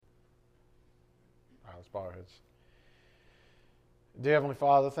Let's bow our heads. Dear Heavenly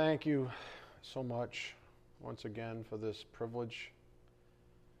Father, thank you so much once again for this privilege,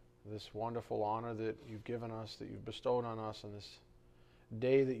 this wonderful honor that you've given us, that you've bestowed on us on this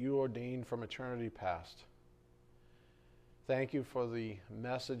day that you ordained from eternity past. Thank you for the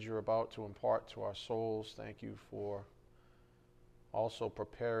message you're about to impart to our souls. Thank you for also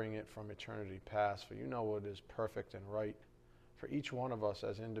preparing it from eternity past, for you know what is perfect and right for each one of us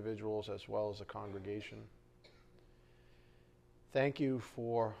as individuals as well as a congregation. Thank you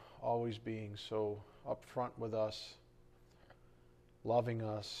for always being so upfront with us, loving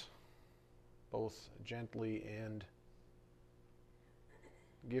us both gently and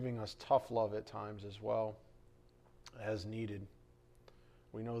giving us tough love at times as well as needed.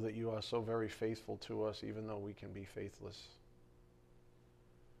 We know that you are so very faithful to us even though we can be faithless.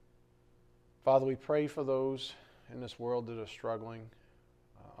 Father, we pray for those in this world that are struggling,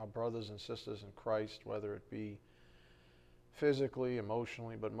 our brothers and sisters in Christ, whether it be physically,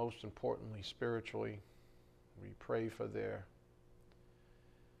 emotionally, but most importantly, spiritually. We pray for their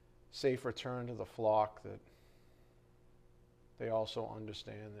safe return to the flock, that they also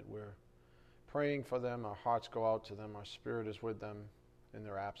understand that we're praying for them, our hearts go out to them, our spirit is with them in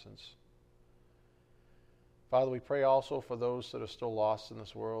their absence. Father, we pray also for those that are still lost in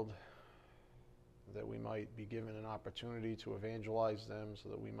this world, that we might be given an opportunity to evangelize them so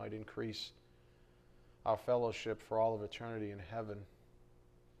that we might increase our fellowship for all of eternity in heaven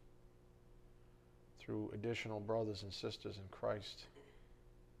through additional brothers and sisters in Christ.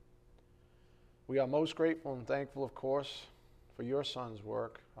 We are most grateful and thankful, of course, for your Son's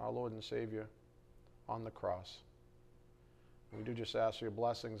work, our Lord and Savior, on the cross. We do just ask for your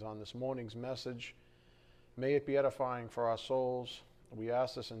blessings on this morning's message. May it be edifying for our souls. We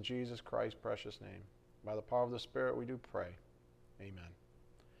ask this in Jesus Christ's precious name. By the power of the Spirit we do pray. Amen.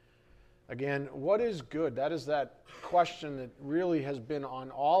 Again, what is good? That is that question that really has been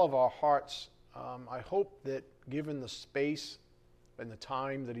on all of our hearts. I hope that given the space and the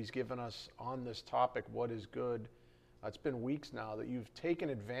time that he's given us on this topic, what is good, it's been weeks now that you've taken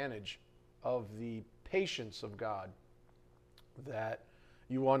advantage of the patience of God, that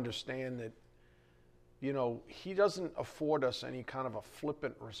you understand that, you know, he doesn't afford us any kind of a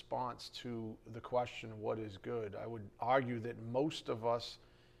flippant response to the question, what is good? I would argue that most of us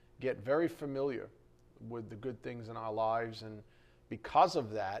get very familiar with the good things in our lives, and because of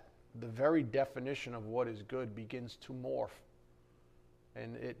that, the very definition of what is good begins to morph,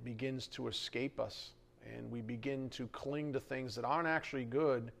 and it begins to escape us, and we begin to cling to things that aren't actually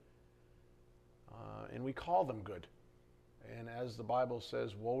good, and we call them good. And as the Bible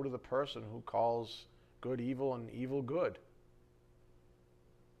says, woe to the person who calls good evil and evil good,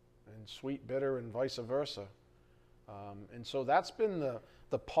 and sweet bitter, and vice versa. And so that's been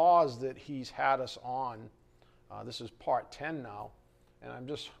the pause that he's had us on. This is part 10 now, and I'm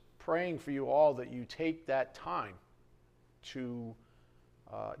just praying for you all that you take that time to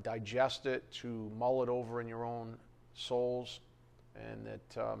digest it, to mull it over in your own souls, and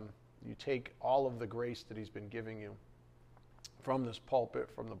that you take all of the grace that he's been giving you from this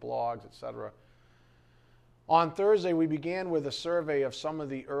pulpit, from the blogs, etc. On Thursday, we began with a survey of some of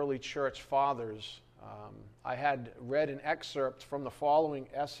the early church fathers. I had read an excerpt from the following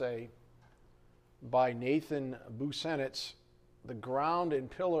essay by Nathan Busenitz, "The Ground and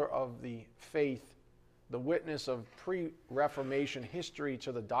Pillar of the Faith, the Witness of Pre-Reformation History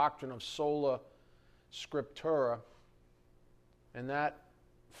to the Doctrine of Sola Scriptura." And that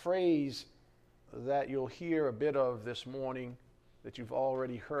phrase that you'll hear a bit of this morning, that you've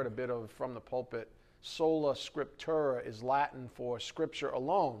already heard a bit of from the pulpit, Sola Scriptura, is Latin for Scripture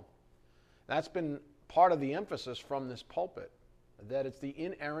alone. That's been part of the emphasis from this pulpit, that it's the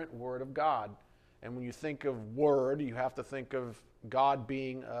inerrant Word of God. And when you think of Word, you have to think of God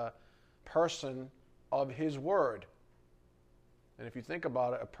being a person of His Word. And if you think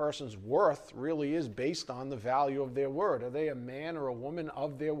about it, a person's worth really is based on the value of their word. Are they a man or a woman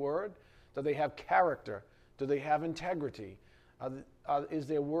of their word? Do they have character? Do they have integrity? Is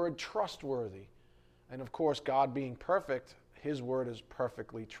their word trustworthy? And of course, God being perfect, His word is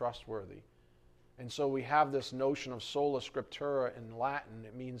perfectly trustworthy. And so we have this notion of sola scriptura in Latin.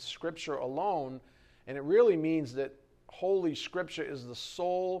 It means Scripture alone, and it really means that Holy Scripture is the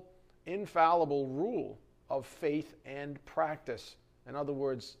sole infallible rule of faith and practice. In other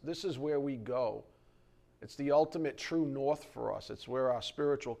words, this is where we go. It's the ultimate true north for us. It's where our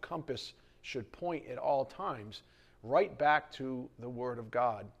spiritual compass should point at all times, right back to the Word of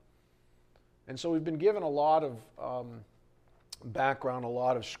God. And so we've been given a lot of background, a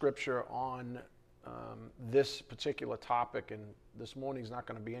lot of scripture on this particular topic, and this morning's not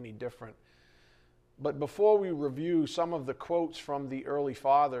going to be any different. But before we review some of the quotes from the early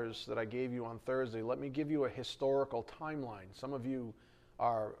fathers that I gave you on Thursday, let me give you a historical timeline. Some of you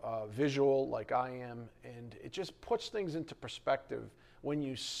are visual like I am, and it just puts things into perspective when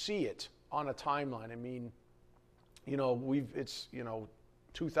you see it on a timeline. I mean, it's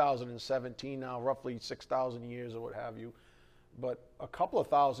 2017 now, roughly 6,000 years or what have you, but a couple of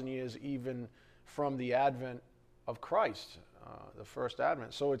thousand years even from the advent of Christ, the first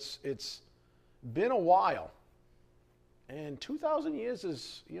advent. So it's been a while, and 2,000 years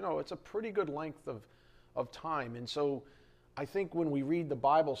is, it's a pretty good length of time. And so I think when we read the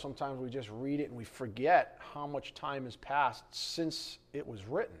Bible, sometimes we just read it and we forget how much time has passed since it was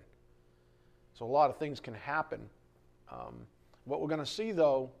written. So a lot of things can happen. What we're going to see,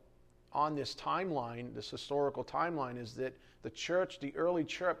 though, on this timeline, this historical timeline, is that the early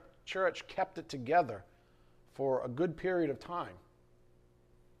church kept it together for a good period of time.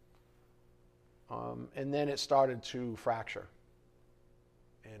 And then it started to fracture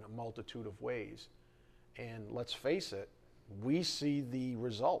in a multitude of ways. And let's face it, we see the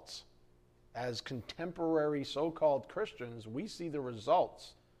results. As contemporary so-called Christians, we see the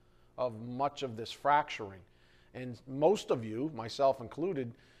results of much of this fracturing. And most of you, myself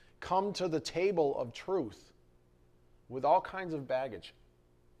included, come to the table of truth with all kinds of baggage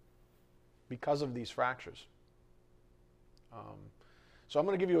because of these fractures. So I'm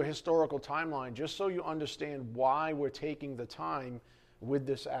going to give you a historical timeline just so you understand why we're taking the time with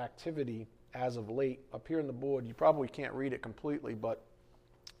this activity as of late. Up here on the board, you probably can't read it completely, but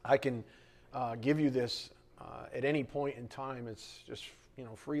I can give you this at any point in time. It's just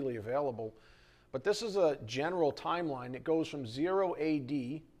freely available. But this is a general timeline. It goes from 0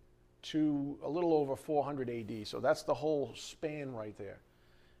 AD to a little over 400 AD. So that's the whole span right there.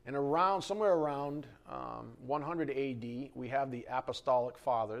 And somewhere around 100 AD, we have the Apostolic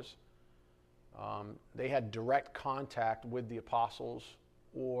Fathers. They had direct contact with the apostles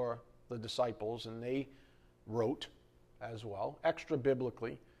or the disciples, and they wrote as well, extra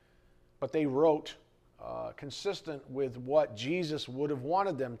biblically, but they wrote consistent with what Jesus would have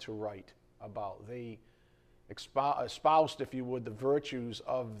wanted them to write about. They espoused, if you would, the virtues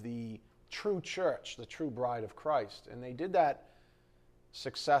of the true church, the true bride of Christ, and they did that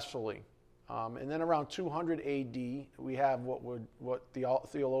successfully. And then around 200 AD, we have what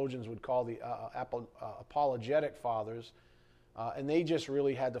theologians would call the apologetic fathers, and they just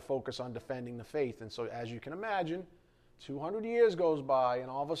really had to focus on defending the faith. And so, as you can imagine, 200 years goes by,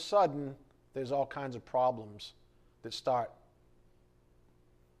 and all of a sudden, there's all kinds of problems that start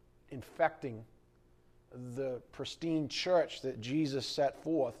infecting the pristine church that Jesus set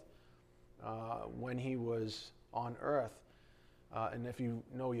forth when he was on earth. And if you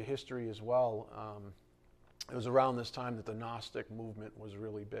know your history as well, it was around this time that the Gnostic movement was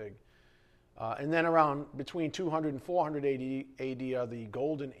really big. And then around between 200 and 400 AD are the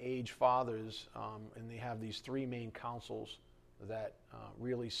Golden Age Fathers, and they have these three main councils that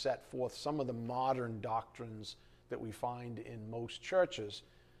really set forth some of the modern doctrines that we find in most churches.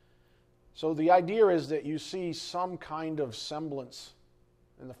 So the idea is that you see some kind of semblance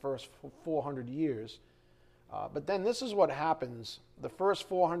in the first 400 years. But then this is what happens. The first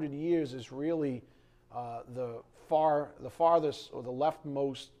 400 years is really the farthest or the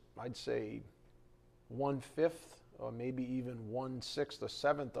leftmost, I'd say, 1/5 or maybe even 1/6 or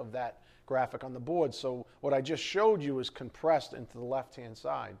 7th of that graphic on the board. So what I just showed you is compressed into the left-hand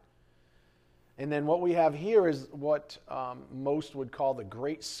side. And then what we have here is what most would call the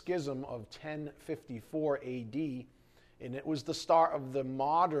Great Schism of 1054 AD, and it was the start of the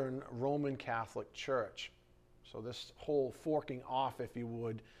modern Roman Catholic Church. So this whole forking off, if you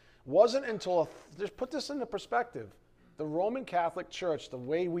would, wasn't until, just put this into perspective, the Roman Catholic Church, the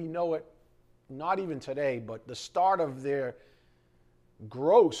way we know it, not even today, but the start of their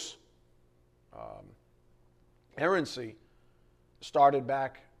gross heresy started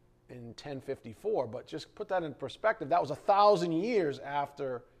back in 1054. But just put that in perspective, that was 1,000 years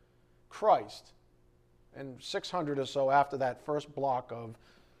after Christ, and 600 or so after that first block of,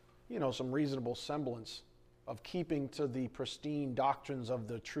 some reasonable semblance of keeping to the pristine doctrines of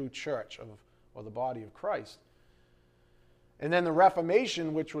the true church or the body of Christ. And then the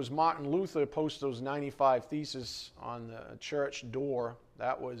Reformation, which was Martin Luther posted those 95 Theses on the church door,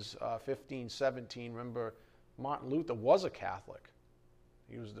 that was 1517. Remember, Martin Luther was a Catholic.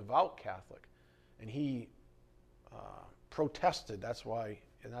 He was a devout Catholic. And he protested. That's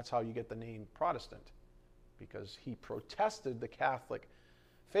how you get the name Protestant, because he protested the Catholic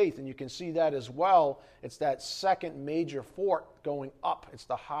faith. And you can see that as well. It's that second major fork going up. It's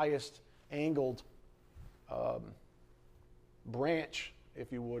the highest angled branch,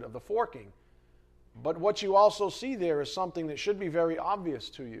 if you would, of the forking. But what you also see there is something that should be very obvious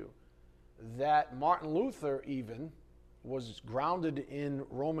to you, that Martin Luther even was grounded in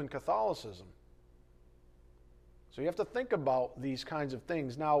Roman Catholicism. So you have to think about these kinds of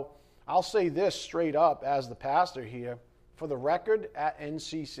things. Now, I'll say this straight up as the pastor here. For the record, at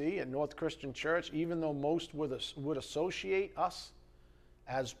NCC, at North Christian Church, even though most would associate us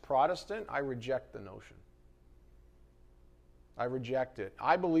as Protestant, I reject the notion. I reject it.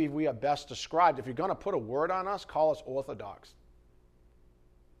 I believe we are best described. If you're going to put a word on us, call us Orthodox.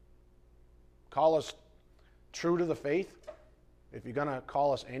 Call us true to the faith, if you're going to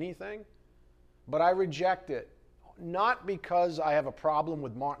call us anything. But I reject it. Not because I have a problem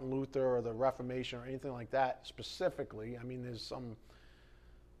with Martin Luther or the Reformation or anything like that specifically. I mean, there's some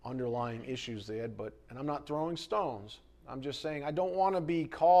underlying issues there, and I'm not throwing stones. I'm just saying I don't want to be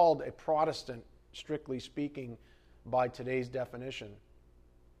called a Protestant, strictly speaking, by today's definition.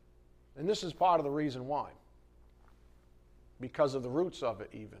 And this is part of the reason why. Because of the roots of it,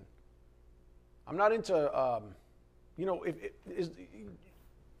 even. I'm not into, is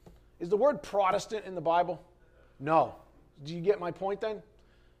the word Protestant in the Bible? No. Do you get my point then?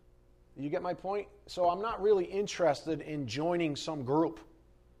 You get my point? So I'm not really interested in joining some group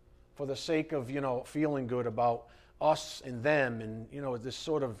for the sake of, feeling good about us and them and, this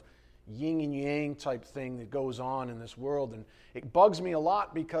sort of yin and yang type thing that goes on in this world. And it bugs me a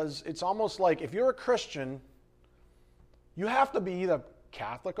lot because it's almost like if you're a Christian, you have to be either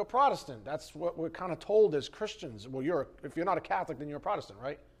Catholic or Protestant. That's what we're kind of told as Christians. Well, if you're not a Catholic, then you're a Protestant,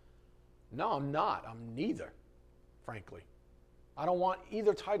 right? No, I'm not. I'm neither, frankly. I don't want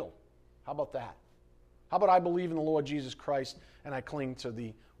either title. How about that? How about I believe in the Lord Jesus Christ and I cling to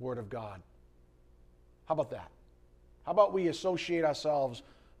the Word of God? How about that? How about we associate ourselves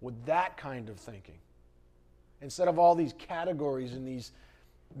with that kind of thinking instead of all these categories and these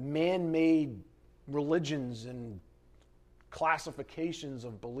man-made religions and classifications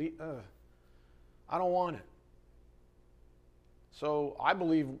of belief? I don't want it. So I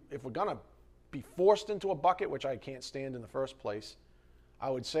believe if we're going to be forced into a bucket, which I can't stand in the first place, I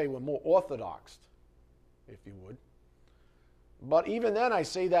would say we're more orthodox, if you would. But even then, I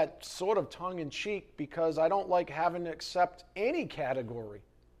say that sort of tongue-in-cheek because I don't like having to accept any category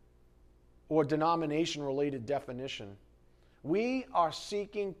or denomination-related definition. We are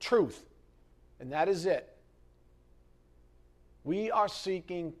seeking truth, and that is it. We are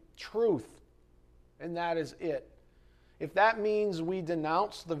seeking truth, and that is it. If that means we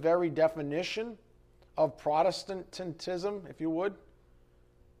denounce the very definition of Protestantism, if you would,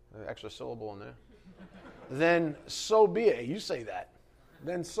 extra syllable in there, then so be it. You say that.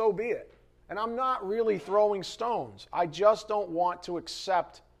 Then so be it. And I'm not really throwing stones. I just don't want to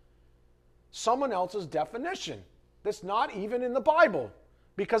accept someone else's definition that's not even in the Bible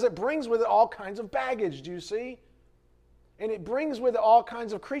because it brings with it all kinds of baggage, do you see? And it brings with it all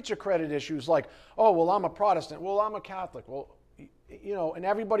kinds of creature credit issues like, oh, well, I'm a Protestant. Well, I'm a Catholic. Well, and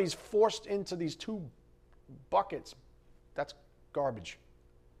everybody's forced into these two buckets. That's garbage.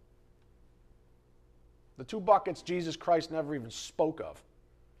 The two buckets Jesus Christ never even spoke of.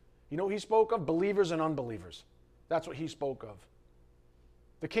 You know what he spoke of? Believers and unbelievers. That's what he spoke of.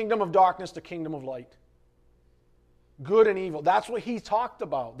 The kingdom of darkness, the kingdom of light. Good and evil. That's what he talked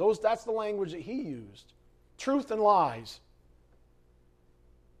about. That's the language that he used. Truth and lies.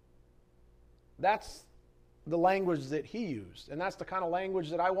 That's the language that he used. And that's the kind of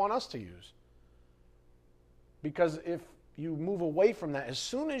language that I want us to use. Because if you move away from that, as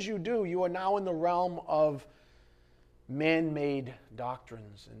soon as you do, you are now in the realm of man-made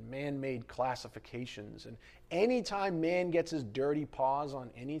doctrines and man-made classifications. And anytime man gets his dirty paws on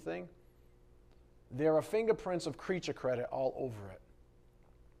anything, there are fingerprints of creature credit all over it.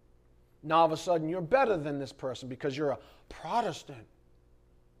 Now all of a sudden you're better than this person because you're a Protestant.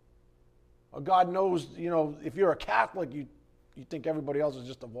 Or God knows, if you're a Catholic, you think everybody else is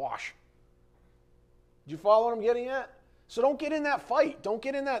just a wash. Do you follow what I'm getting at? So don't get in that fight. Don't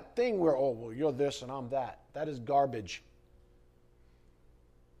get in that thing where, oh, well, you're this and I'm that. That is garbage.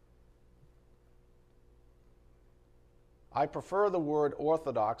 I prefer the word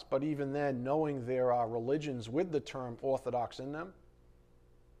orthodox, but even then, knowing there are religions with the term orthodox in them,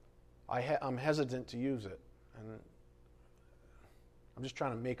 I'm hesitant to use it. And I'm just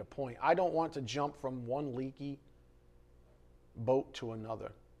trying to make a point. I don't want to jump from one leaky boat to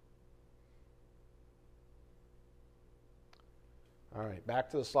another. All right, back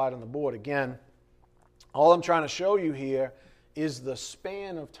to the slide on the board. Again, all I'm trying to show you here is the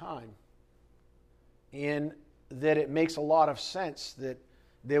span of time, and that it makes a lot of sense that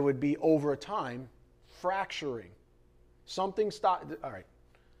there would be, over time, fracturing. All right.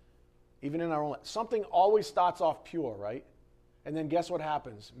 even in our own life. Something always starts off pure, right? And then guess what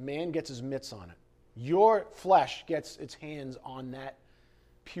happens? Man gets his mitts on it. Your flesh gets its hands on that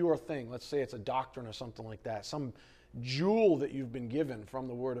pure thing. Let's say it's a doctrine or something like that, some jewel that you've been given from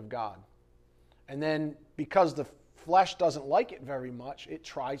the Word of God. And then because the flesh doesn't like it very much, it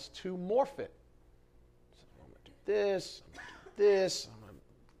tries to morph it. So I'm going to do this, I'm going to do this, I'm going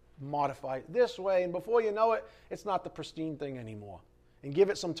to modify it this way, and before you know it, it's not the pristine thing anymore. And give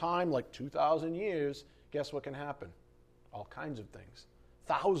it some time, like 2,000 years, guess what can happen? All kinds of things.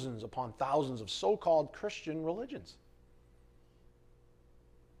 Thousands upon thousands of so-called Christian religions.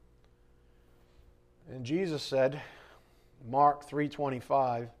 And Jesus said, Mark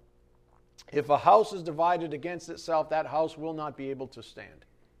 3:25, if a house is divided against itself, that house will not be able to stand.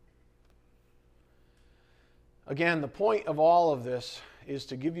 Again, the point of all of this is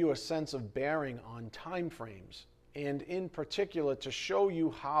to give you a sense of bearing on time frames, and in particular to show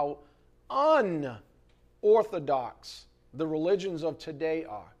you how unorthodox the religions of today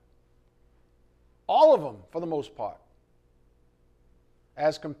are. All of them, for the most part,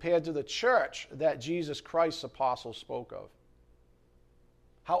 as compared to the church that Jesus Christ's apostles spoke of.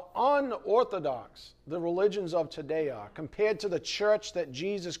 How unorthodox the religions of today are compared to the church that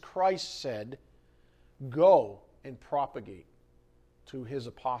Jesus Christ said, go and propagate to his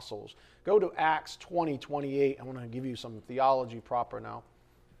apostles. Go to Acts 20:28. I want to give you some theology proper now.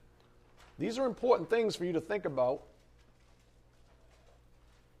 These are important things for you to think about,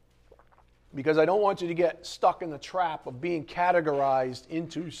 because I don't want you to get stuck in the trap of being categorized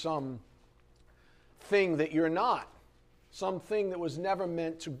into some thing that you're not, something that was never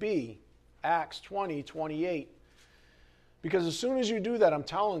meant to be. Acts 20:28. Because as soon as you do that, I'm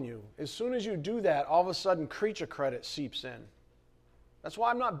telling you, as soon as you do that, all of a sudden creature credit seeps in. That's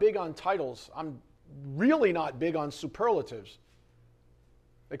why I'm not big on titles. I'm really not big on superlatives,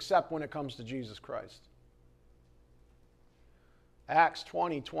 except when it comes to Jesus Christ. Acts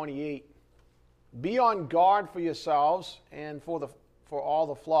 20:28. Be on guard for yourselves and for all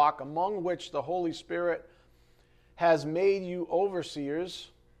the flock, among which the Holy Spirit has made you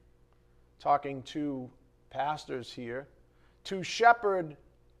overseers, talking to pastors here, to shepherd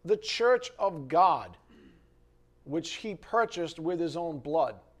the church of God, which he purchased with his own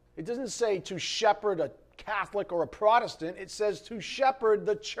blood. It doesn't say to shepherd a Catholic or a Protestant. It says to shepherd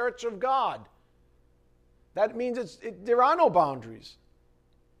the church of God. That means there are no boundaries.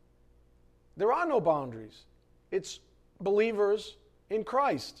 There are no boundaries. It's believers in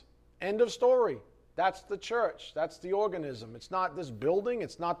Christ. End of story. That's the church. That's the organism. It's not this building.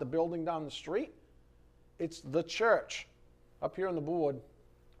 It's not the building down the street. It's the church. Up here on the board.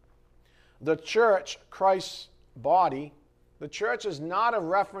 The church, Christ's body. The church is not a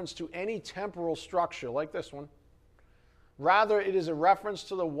reference to any temporal structure like this one. Rather, it is a reference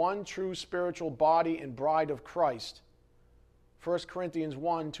to the one true spiritual body and bride of Christ. 1 Corinthians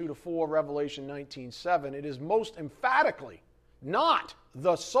 1:2-4, Revelation 19:7. It is most emphatically not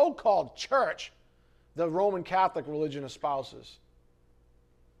the so-called church the Roman Catholic religion espouses.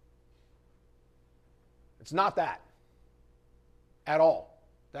 It's not that at all.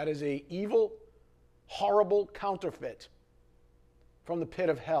 That is an evil, horrible counterfeit from the pit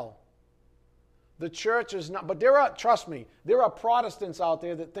of hell. The church is not, but trust me, there are Protestants out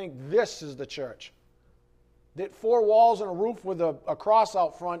there that think this is the church. That 4 walls and a roof with a cross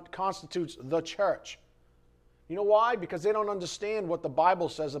out front constitutes the church. You know why? Because they don't understand what the Bible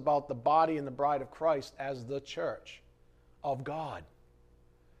says about the body and the bride of Christ as the church of God.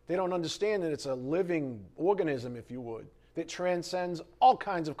 They don't understand that it's a living organism, if you would, that transcends all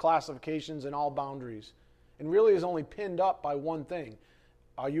kinds of classifications and all boundaries, and really is only pinned up by one thing.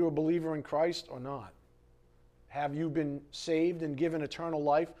 Are you a believer in Christ or not? Have you been saved and given eternal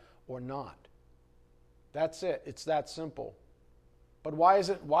life or not? That's it. It's that simple. But why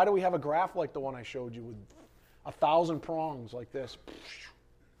do we have a graph like the one I showed you with 1,000 prongs like this,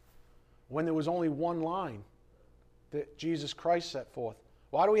 when there was only one line that Jesus Christ set forth?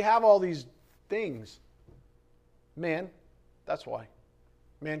 Why do we have all these things? Man, that's why.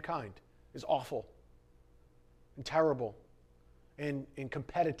 Mankind is awful and terrible and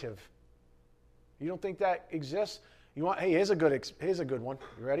competitive. You don't think that exists? Hey, here's a good one.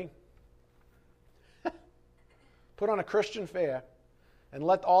 You ready? Put on a Christian fair and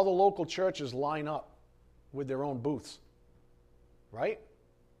let all the local churches line up with their own booths. Right?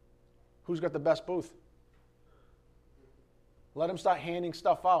 Who's got the best booth? Let them start handing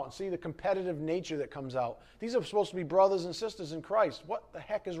stuff out and see the competitive nature that comes out. These are supposed to be brothers and sisters in Christ. What the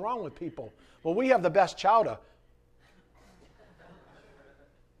heck is wrong with people? Well, we have the best chowder.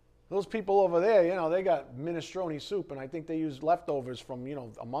 Those people over there, they got minestrone soup, and I think they used leftovers from,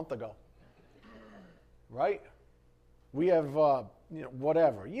 a month ago. right? We have,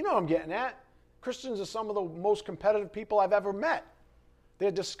 whatever. You know what I'm getting at. Christians are some of the most competitive people I've ever met.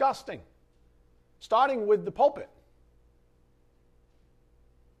 They're disgusting. Starting with the pulpit.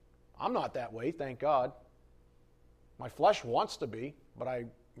 I'm not that way, thank God. My flesh wants to be, but I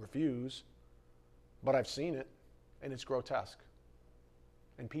refuse. But I've seen it, and it's grotesque.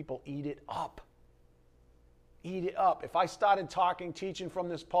 And people eat it up. Eat it up. If I started teaching from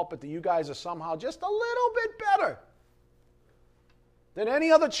this pulpit that you guys are somehow just a little bit better than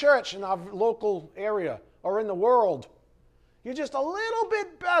any other church in our local area or in the world, you're just a little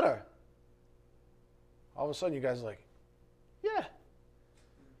bit better. All of a sudden you guys are like, yeah,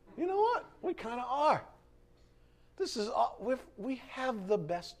 you know what? We kind of are. We have the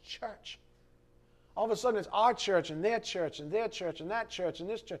best church. All of a sudden it's our church and their church and their church and that church and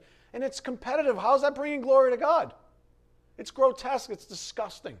this church. And it's competitive. How's that bringing glory to God? It's grotesque. It's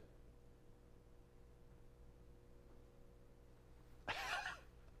disgusting.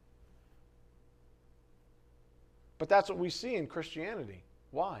 But that's what we see in Christianity.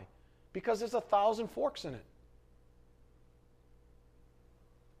 Why? Because there's 1,000 forks in it.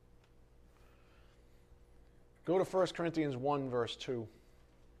 Go to 1 Corinthians 1, verse 2.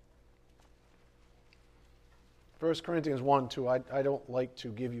 1 Corinthians 1, 2. I don't like to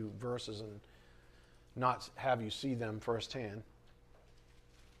give you verses and not have you see them firsthand.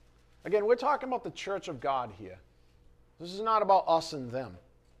 Again, we're talking about the church of God here. This is not about us and them.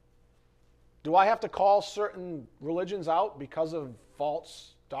 Do I have to call certain religions out because of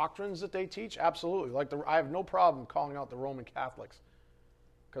false doctrines that they teach? Absolutely. I have no problem calling out the Roman Catholics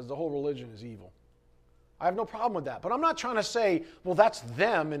because the whole religion is evil. I have no problem with that. But I'm not trying to say, well, that's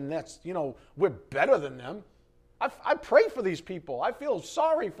them and that's, we're better than them. I pray for these people. I feel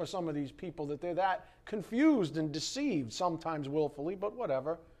sorry for some of these people that they're that confused and deceived, sometimes willfully, but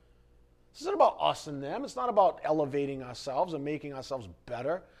whatever. This isn't about us and them. It's not about elevating ourselves and making ourselves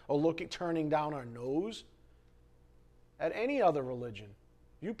better or turning down our nose at any other religion.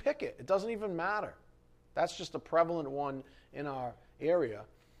 You pick it. It doesn't even matter. That's just a prevalent one in our area.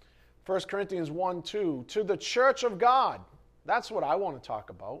 1 Corinthians 1, 2, to the church of God. That's what I want to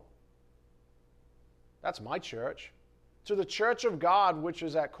talk about. That's my church. To the church of God, which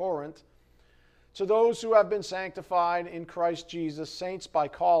is at Corinth, to those who have been sanctified in Christ Jesus, saints by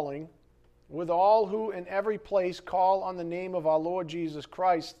calling, with all who in every place call on the name of our Lord Jesus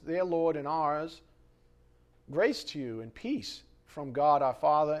Christ, their Lord and ours, grace to you and peace from God our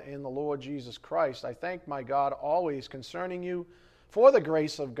Father and the Lord Jesus Christ. I thank my God always concerning you for the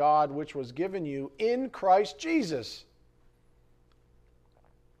grace of God which was given you in Christ Jesus.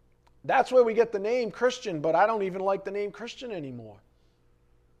 That's where we get the name Christian, but I don't even like the name Christian anymore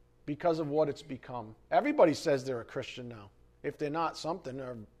because of what it's become. Everybody says they're a Christian now. If they're not something,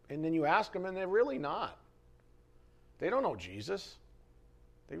 and then you ask them and they're really not. They don't know Jesus.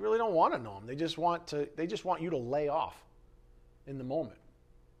 They really don't want to know him. They just want you to lay off in the moment.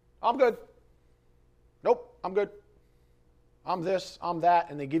 I'm good. Nope, I'm good. I'm this, I'm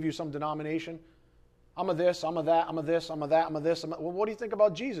that, and they give you some denomination. I'm a this, I'm a that, I'm a this, I'm a that, I'm a this. Well, what do you think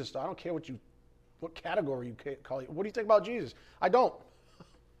about Jesus? I don't care what category you call it. What do you think about Jesus? I don't.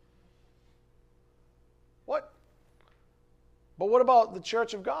 What? But what about the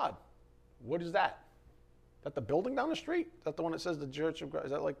church of God? What is that? Is that the building down the street? Is that the one that says the church of God?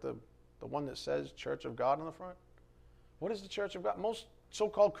 Is that like the one that says church of God on the front? What is the church of God? Most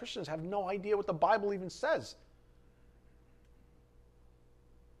so-called Christians have no idea what the Bible even says.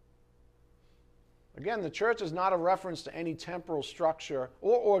 Again, the church is not a reference to any temporal structure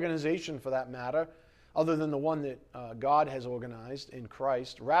or organization for that matter, other than the one that God has organized in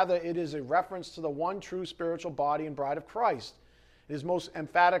Christ. Rather, it is a reference to the one true spiritual body and bride of Christ. It is most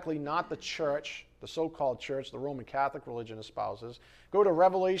emphatically not the church, the so-called church, the Roman Catholic religion espouses. Go to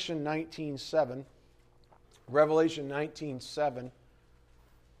Revelation 19:7. Revelation 19:7.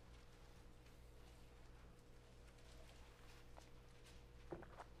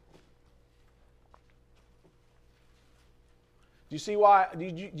 Do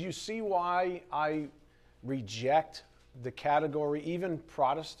you see why I reject the category, even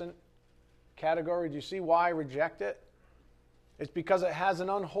Protestant category? Do you see why I reject it? It's because it has an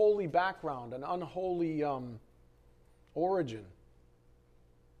unholy background, an unholy origin.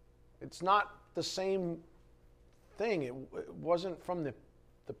 It's not the same thing. It wasn't from the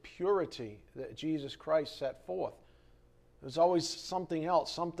purity that Jesus Christ set forth. There's always something else,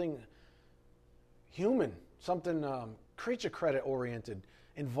 something human, something creature credit oriented,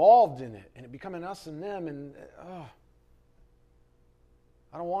 involved in it, and it becoming us and them, and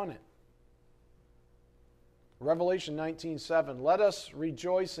I don't want it. Revelation 19:7, let us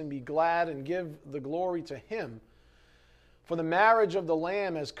rejoice and be glad and give the glory to him. For the marriage of the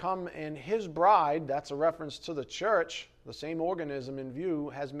Lamb has come, and his bride, that's a reference to the church, the same organism in view,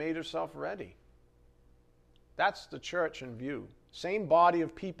 has made herself ready. That's the church in view. Same body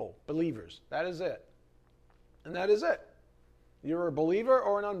of people, believers. That is it. And that is it. You're a believer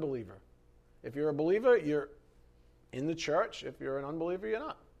or an unbeliever. If you're a believer, you're in the church. If you're an unbeliever, you're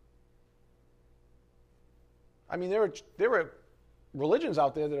not. I mean, there are religions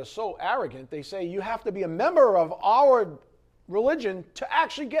out there that are so arrogant, they say you have to be a member of our religion to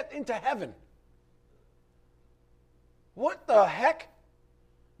actually get into heaven. What the heck?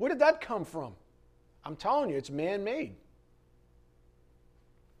 Where did that come from? I'm telling you, it's man-made.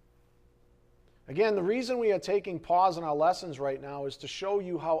 Again, the reason we are taking pause in our lessons right now is to show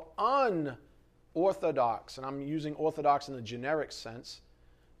you how unorthodox, and I'm using orthodox in the generic sense,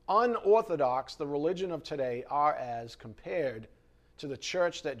 unorthodox the religion of today are as compared to the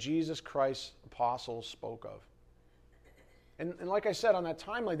church that Jesus Christ's apostles spoke of. And like I said, on that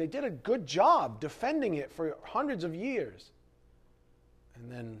timeline, they did a good job defending it for hundreds of years.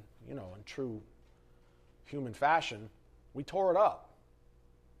 And then, in true human fashion, we tore it up.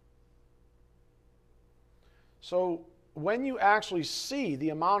 So when you actually see the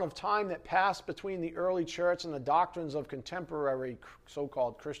amount of time that passed between the early church and the doctrines of contemporary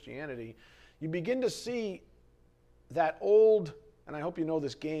so-called Christianity, you begin to see that old, and I hope you know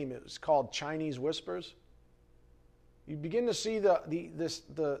this game, it's called Chinese Whispers. You begin to see the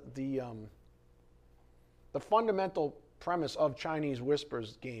fundamental premise of Chinese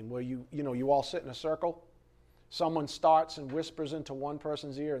Whispers game, where you all sit in a circle. Someone starts and whispers into one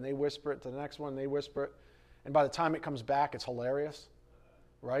person's ear, and they whisper it to the next one, and they whisper it. And by the time it comes back, it's hilarious,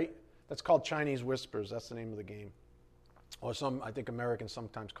 right? That's called Chinese Whispers. That's the name of the game. Or I think Americans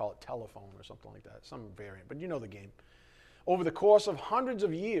sometimes call it telephone or something like that, some variant. But you know the game. Over the course of hundreds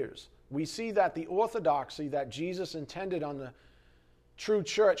of years, we see that the orthodoxy that Jesus intended on the true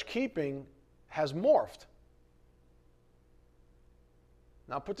church keeping has morphed.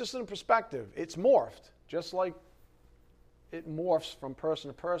 Now put this in perspective. It's morphed, just like it morphs from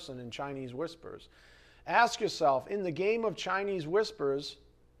person to person in Chinese Whispers. Ask yourself, in the game of Chinese Whispers,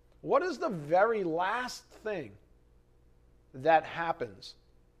 what is the very last thing that happens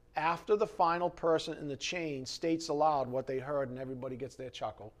after the final person in the chain states aloud what they heard and everybody gets their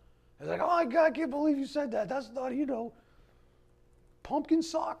chuckle? It's like, oh my God, I can't believe you said that. That's not, pumpkin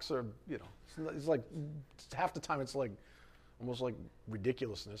socks, or, it's like half the time it's like almost like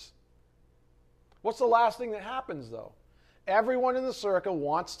ridiculousness. What's the last thing that happens, though? Everyone in the circle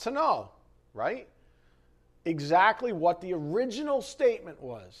wants to know, right? Exactly what the original statement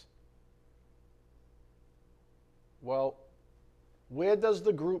was. Well, where does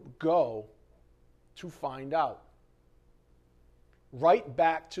the group go to find out? Right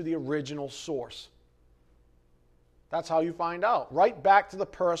back to the original source. That's how you find out. Right back to the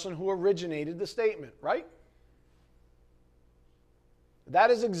person who originated the statement, right? That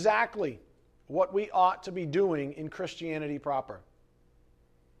is exactly what we ought to be doing in Christianity proper.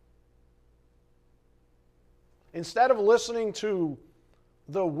 Instead of listening to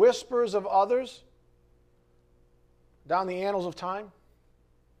the whispers of others down the annals of time,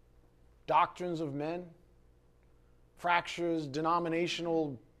 doctrines of men, fractures,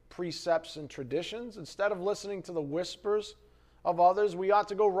 denominational precepts and traditions, instead of listening to the whispers of others, we ought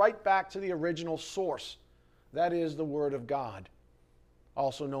to go right back to the original source. That is the Word of God,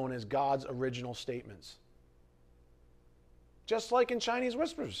 also known as God's original statements. Just like in Chinese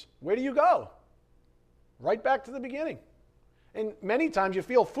Whispers, where do you go? Right back to the beginning. And many times you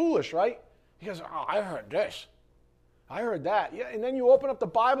feel foolish, right? Because, I heard this. I heard that. Yeah, and then you open up the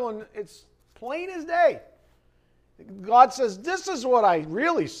Bible and it's plain as day. God says, this is what I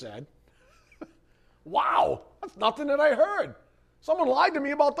really said. Wow, that's nothing that I heard. Someone lied to me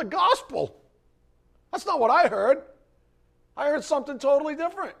about the gospel. That's not what I heard. I heard something totally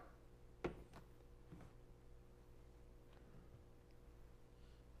different.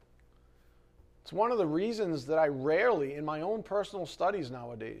 It's one of the reasons that I rarely, in my own personal studies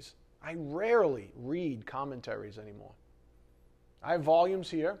nowadays, I rarely read commentaries anymore. I have volumes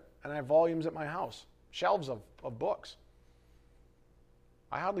here, and I have volumes at my house, shelves of books.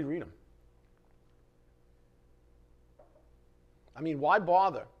 I hardly read them. I mean, why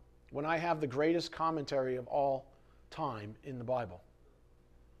bother when I have the greatest commentary of all time in the Bible?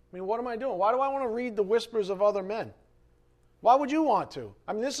 I mean, what am I doing? Why do I want to read the whispers of other men? Why would you want to?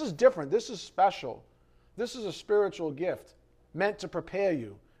 I mean, this is different. This is special. This is a spiritual gift meant to prepare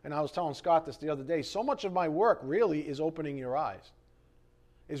you. And I was telling Scott this the other day. So much of my work really is opening your eyes.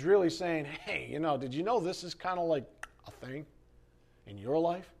 is really saying, hey, did you know this is kind of like a thing in your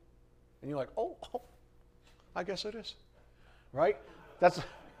life? And you're like, oh, I guess it is. Right? That's,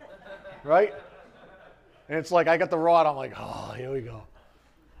 right? And it's like, I got the rod, I'm like, oh, here we go.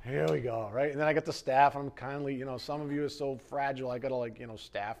 Here we go, right? And then I get the staff, and I'm kindly, some of you are so fragile, I got to,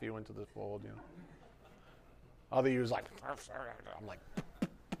 staff you into the fold, Other you is like, I'm like,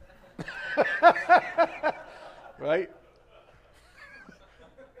 right?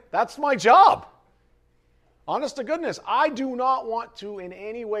 That's my job. Honest to goodness, I do not want to in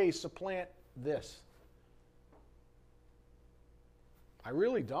any way supplant this. I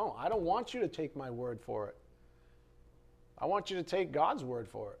really don't. I don't want you to take my word for it. I want you to take God's word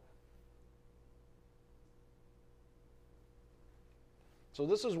for it. So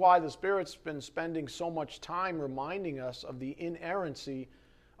this is why the Spirit's been spending so much time reminding us of the inerrancy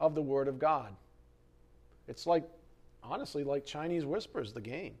of the Word of God. It's like, honestly, like Chinese whispers, the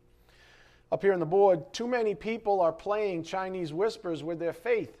game. Up here on the board, too many people are playing Chinese whispers with their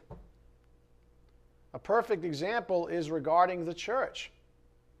faith. A perfect example is regarding the church.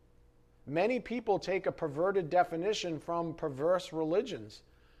 Many people take a perverted definition from perverse religions,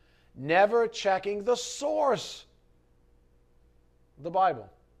 never checking the source, the Bible.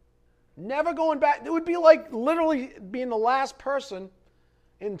 Never going back. It would be like literally being the last person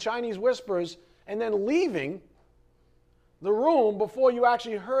in Chinese whispers and then leaving the room before you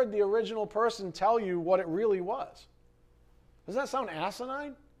actually heard the original person tell you what it really was. Does that sound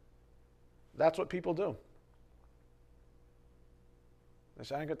asinine? That's what people do. They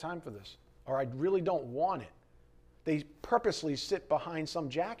say, I ain't got time for this. Or I really don't want it. They purposely sit behind some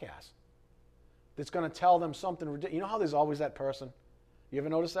jackass that's going to tell them something ridiculous. You know how there's always that person? You ever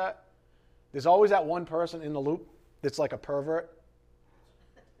notice that? There's always that one person in the loop that's like a pervert.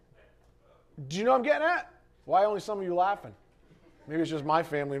 Do you know what I'm getting at? Why only some of you laughing? Maybe it's just my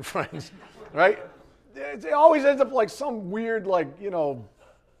family and friends, right? It always ends up like some weird,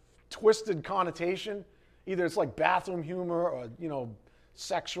 twisted connotation. Either it's like bathroom humor or,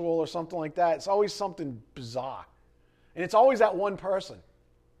 sexual or something like that. It's always something bizarre. And it's always that one person.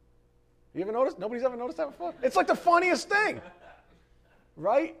 You ever notice? Nobody's ever noticed that before? It's like the funniest thing.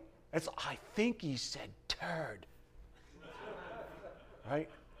 Right? I think he said turd. Right?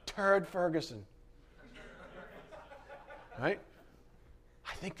 Turd Ferguson. Right?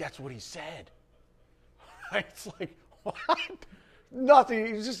 I think that's what he said. Right? It's like, what? Nothing.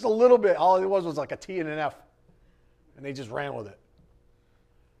 It was just a little bit. All it was like a T and an F. And they just ran with it.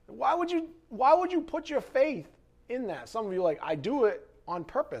 Why would you put your faith in that? Some of you are like, I do it on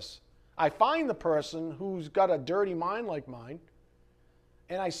purpose. I find the person who's got a dirty mind like mine,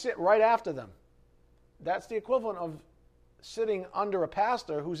 and I sit right after them. That's the equivalent of sitting under a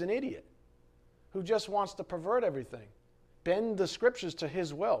pastor who's an idiot, who just wants to pervert everything, bend the scriptures to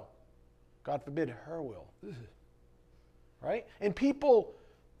his will. God forbid, her will. Right? And people,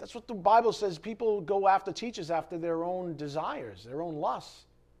 that's what the Bible says, people go after teachers after their own desires, their own lusts,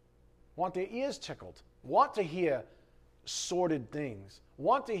 want their ears tickled, want to hear sordid things,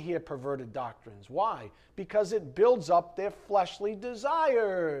 want to hear perverted doctrines. Why? Because it builds up their fleshly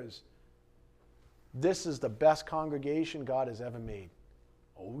desires. This is the best congregation God has ever made.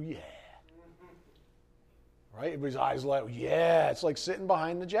 Oh, yeah. Right? Everybody's eyes light. Yeah, it's like sitting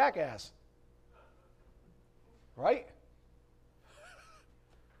behind the jackass. Right?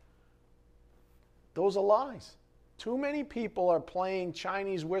 Those are lies. Too many people are playing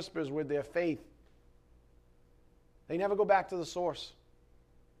Chinese whispers with their faith. They never go back to the source.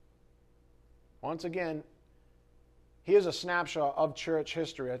 Once again, here's a snapshot of church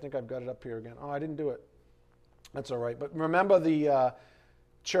history. I think I've got it up here again. Oh, I didn't do it. That's all right. But remember the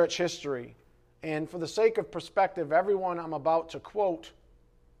church history. And for the sake of perspective, everyone I'm about to quote,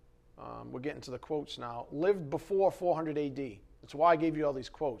 we're getting to the quotes now, lived before 400 AD. That's why I gave you all these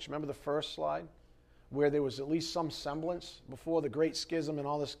quotes. Remember the first slide? Where there was at least some semblance before the Great Schism and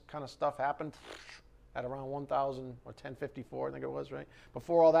all this kind of stuff happened at around 1000 or 1054, I think it was, right?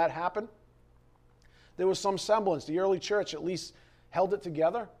 Before all that happened, there was some semblance. The early church at least held it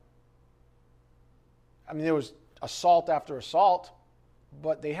together. I mean, there was assault after assault,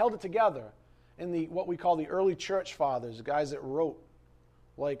 but they held it together. And what we call the early church fathers, the guys that wrote,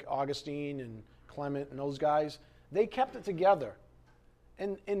 like Augustine and Clement and those guys, they kept it together.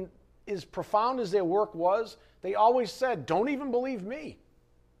 And as profound as their work was, they always said, don't even believe me.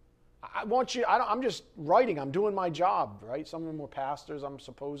 I want you, I'm just writing, I'm doing my job, right? Some of them were pastors, I'm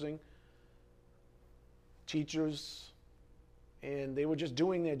supposing, teachers, and they were just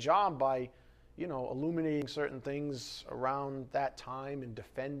doing their job by, illuminating certain things around that time and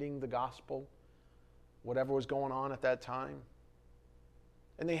defending the gospel, whatever was going on at that time.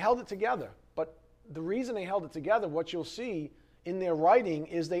 And they held it together. But the reason they held it together, what you'll see in their writing,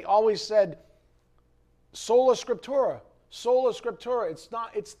 is they always said, sola scriptura, sola scriptura.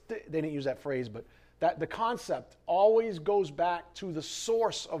 They didn't use that phrase, but that the concept always goes back to the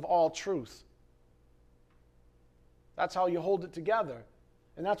source of all truth. That's how you hold it together.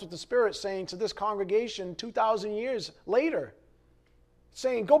 And that's what the Spirit's saying to this congregation 2,000 years later.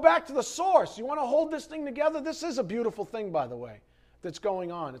 Saying, go back to the source. You want to hold this thing together? This is a beautiful thing, by the way, that's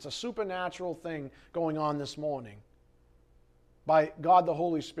going on. It's a supernatural thing going on this morning. By God the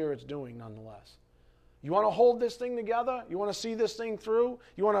Holy Spirit's doing, nonetheless. You want to hold this thing together? You want to see this thing through?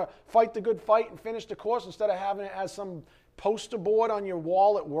 You want to fight the good fight and finish the course instead of having it as some poster board on your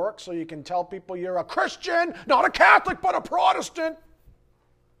wall at work so you can tell people you're a Christian, not a Catholic, but a Protestant?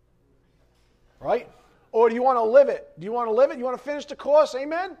 Right? Or do you want to live it? Do you want to live it? You want to finish the course?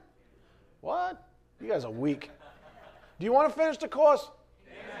 Amen? What? You guys are weak. Do you want to finish the course?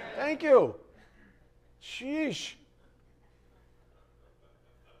 Amen. Thank you. Sheesh.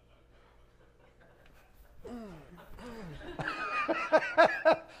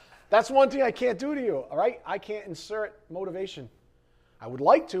 That's one thing I can't do to you, all right? I can't insert motivation. I would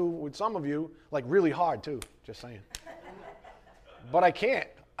like to with some of you, like really hard too, just saying. But I can't.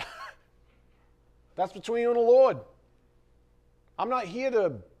 That's between you and the Lord. I'm not here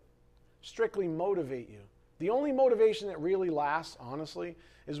to strictly motivate you. The only motivation that really lasts, honestly,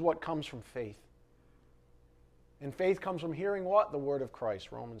 is what comes from faith. And faith comes from hearing what? The word of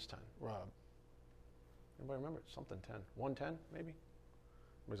Christ, Romans 10. Anybody remember? Something 10. 110, maybe?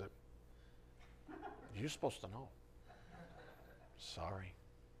 What is it? You're supposed to know. Sorry.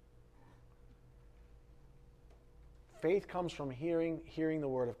 Faith comes from hearing the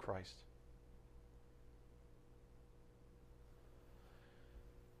word of Christ.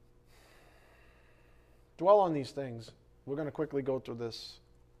 Dwell on these things. We're going to quickly go through this.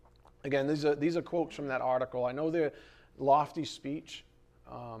 Again, these are quotes from that article. I know they're lofty speech,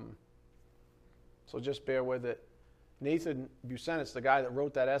 so just bear with it. Nathan Busenitz, the guy that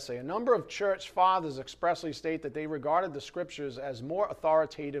wrote that essay, a number of church fathers expressly state that they regarded the scriptures as more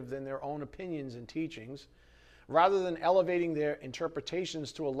authoritative than their own opinions and teachings. Rather than elevating their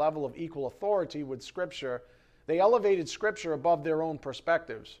interpretations to a level of equal authority with scripture, they elevated scripture above their own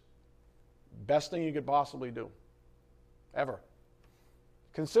perspectives. Best thing you could possibly do, ever.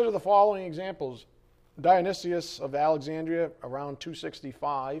 Consider the following examples. Dionysius of Alexandria, around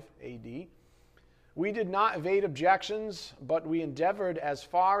 265 AD. We did not evade objections, but we endeavored as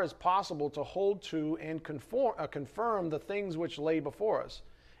far as possible to hold to and confirm the things which lay before us.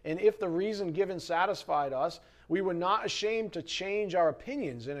 And if the reason given satisfied us, we were not ashamed to change our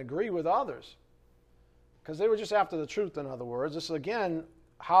opinions and agree with others. Because they were just after the truth, in other words. This is, again,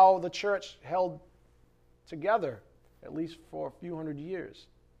 how the church held together, at least for a few hundred years,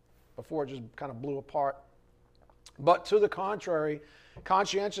 before it just kind of blew apart. But to the contrary,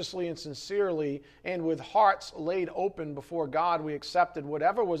 conscientiously and sincerely, and with hearts laid open before God, we accepted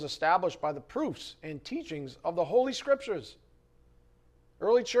whatever was established by the proofs and teachings of the Holy Scriptures.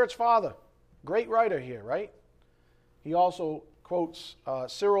 Early church father, great writer here, right? He also quotes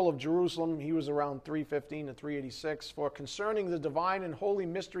Cyril of Jerusalem. He was around 315 to 386. For concerning the divine and holy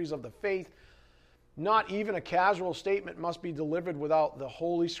mysteries of the faith, not even a casual statement must be delivered without the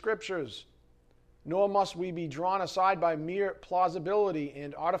Holy Scriptures, nor must we be drawn aside by mere plausibility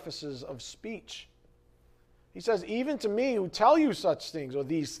and artifices of speech. He says, even to me who tell you such things or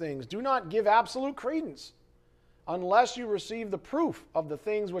these things, do not give absolute credence, unless you receive the proof of the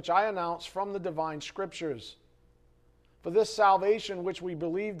things which I announce from the divine Scriptures. For this salvation which we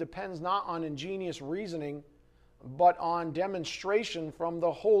believe depends not on ingenious reasoning, but on demonstration from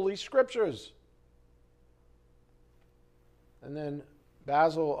the Holy Scriptures. And then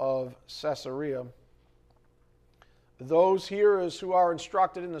Basil of Caesarea. Those hearers who are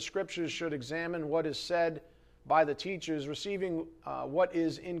instructed in the Scriptures should examine what is said by the teachers, receiving what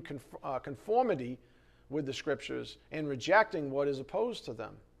is in conformity with the Scriptures and rejecting what is opposed to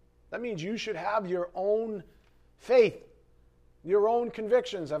them. That means you should have your own faith, your own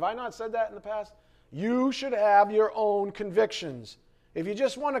convictions. Have I not said that in the past? You should have your own convictions. If you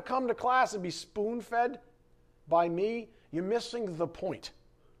just want to come to class and be spoon-fed by me, you're missing the point.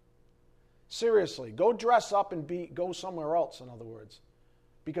 Seriously, go dress up and go somewhere else, in other words.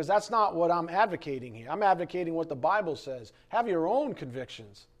 Because that's not what I'm advocating here. I'm advocating what the Bible says. Have your own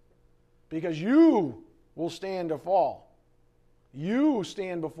convictions. Because you will stand or fall. You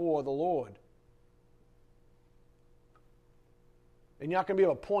stand before the Lord. And you're not going to be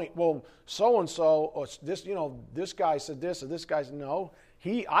able to point, well, so-and-so, or this, this guy said this, or this guy said no.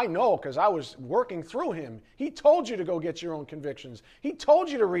 I know because I was working through him. He told you to go get your own convictions. He told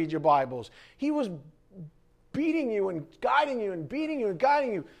you to read your Bibles. He was beating you and guiding you and beating you and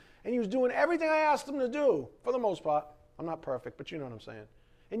guiding you. And he was doing everything I asked him to do, for the most part. I'm not perfect, but you know what I'm saying.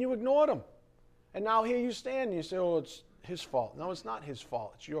 And you ignored him. And now here you stand and you say, oh, it's his fault. No, it's not his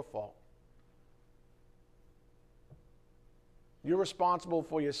fault. It's your fault. You're responsible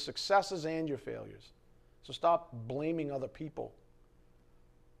for your successes and your failures. So stop blaming other people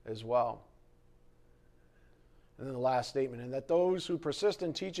as well. And then the last statement, and that those who persist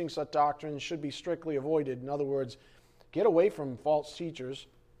in teaching such doctrines should be strictly avoided. In other words, get away from false teachers.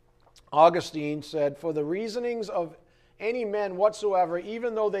 Augustine said, for the reasonings of any men whatsoever,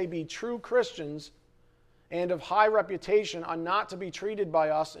 even though they be true Christians and of high reputation, are not to be treated by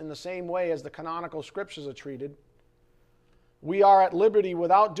us in the same way as the canonical scriptures are treated. We are at liberty,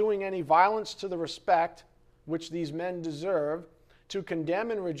 without doing any violence to the respect which these men deserve, to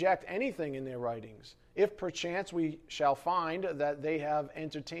condemn and reject anything in their writings, if perchance we shall find that they have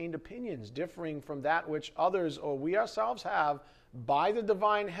entertained opinions differing from that which others or we ourselves have, by the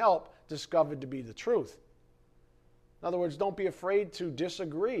divine help, discovered to be the truth. In other words, don't be afraid to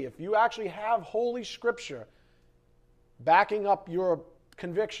disagree. If you actually have Holy Scripture backing up your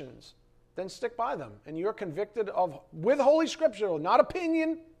convictions, then stick by them. And you're convicted of, with Holy Scripture, not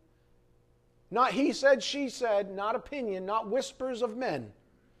opinion, not he said, she said, not opinion, not whispers of men,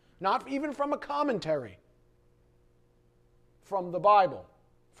 not even from a commentary, from the Bible,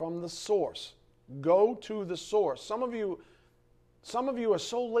 from the source. Go to the source. Some of you are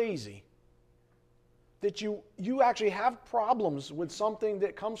so lazy that you actually have problems with something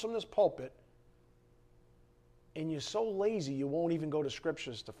that comes from this pulpit, and you're so lazy you won't even go to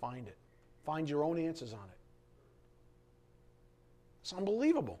scriptures to find it. Find your own answers on it. It's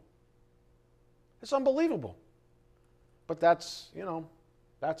unbelievable. It's unbelievable. But that's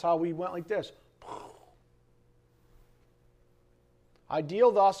how we went like this. I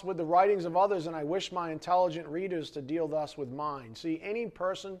deal thus with the writings of others, and I wish my intelligent readers to deal thus with mine. See, any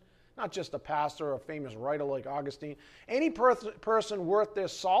person, not just a pastor or a famous writer like Augustine, any person worth their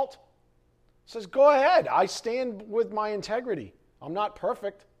salt says, go ahead, I stand with my integrity. I'm not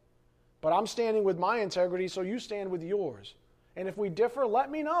perfect, but I'm standing with my integrity, so you stand with yours. And if we differ,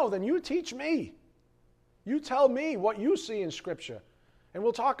 let me know. Then you teach me. You tell me what you see in Scripture, and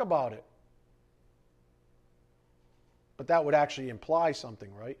we'll talk about it. But that would actually imply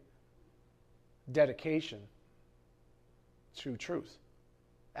something, right? Dedication to truth.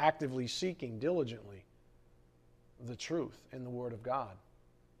 Actively seeking diligently the truth in the Word of God.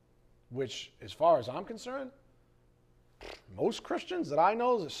 Which, as far as I'm concerned, most Christians that I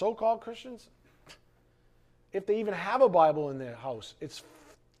know, the so-called Christians, if they even have a Bible in their house, it's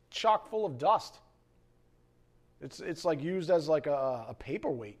chock full of dust. It's like used as like a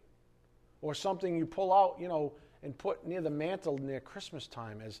paperweight or something you pull out, and put near the mantle near Christmas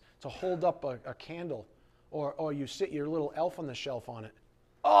time as to hold up a candle, or you sit your little elf on the shelf on it.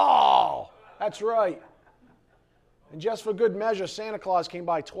 Oh, that's right. And just for good measure, Santa Claus came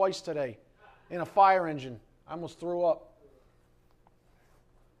by twice today in a fire engine. I almost threw up.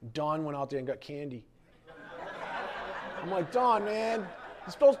 Don went out there and got candy. I'm like, Don, man,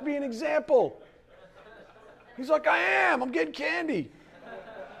 you're supposed to be an example. He's like, I am. I'm getting candy.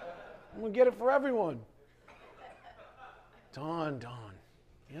 I'm going to get it for everyone. Don,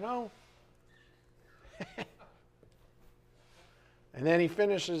 And then he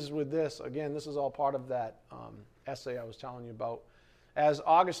finishes with this. Again, this is all part of that essay I was telling you about. As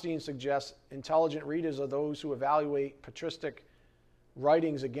Augustine suggests, intelligent readers are those who evaluate patristic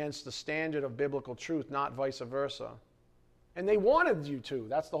writings against the standard of biblical truth, not vice versa. And they wanted you to.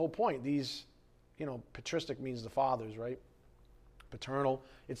 That's the whole point. These, patristic means the fathers, right? Paternal.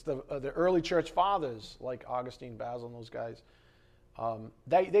 It's the early church fathers, like Augustine, Basil, and those guys.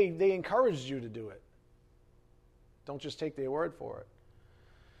 They encouraged you to do it. Don't just take their word for it.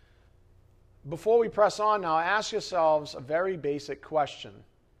 Before we press on now, ask yourselves a very basic question.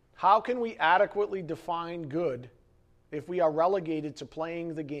 How can we adequately define good if we are relegated to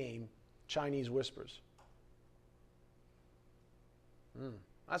playing the game Chinese whispers?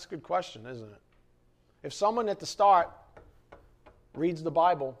 That's a good question, isn't it? If someone at the start reads the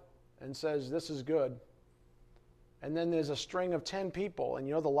Bible and says, this is good, and then there's a string of 10 people and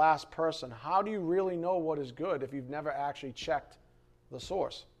you're the last person, how do you really know what is good if you've never actually checked the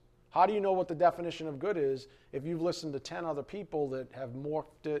source? How do you know what the definition of good is if you've listened to 10 other people that have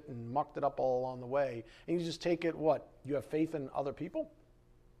morphed it and mucked it up all along the way, and you just take it, what? You have faith in other people?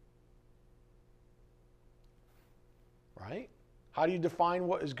 Right? How do you define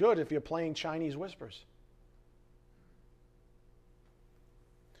what is good if you're playing Chinese whispers?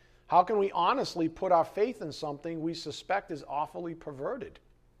 How can we honestly put our faith in something we suspect is awfully perverted?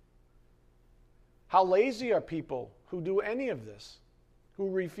 How lazy are people who do any of this, who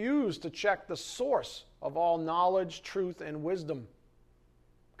refuse to check the source of all knowledge, truth, and wisdom?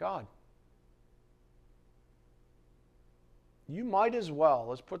 God. You might as well,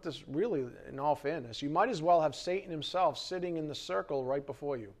 let's put this really in all fairness, you might as well have Satan himself sitting in the circle right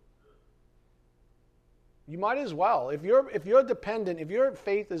before you. You might as well. If you're dependent, if your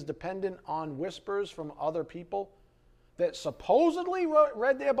faith is dependent on whispers from other people that supposedly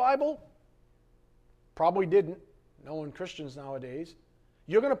read their Bible, probably didn't, knowing Christians nowadays,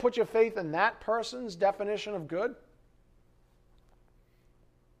 you're going to put your faith in that person's definition of good?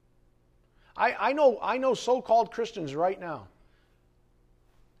 I know so-called Christians right now.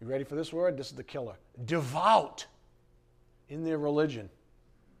 You ready for this word? This is the killer. Devout in their religion,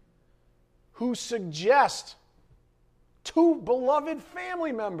 who suggest to beloved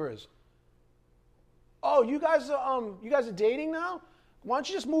family members, "Oh, you guys are dating now? Why don't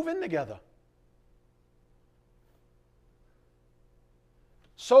you just move in together?"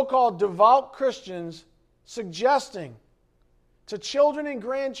 So-called devout Christians suggesting to children and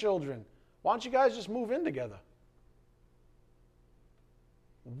grandchildren, "Why don't you guys just move in together?"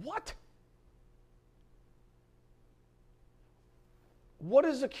 What? What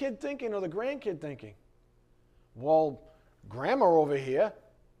is the kid thinking or the grandkid thinking? Well, grandma over here,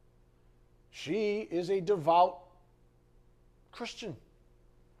 she is a devout Christian,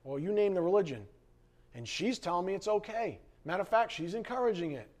 or you name the religion, and she's telling me it's okay. Matter of fact, she's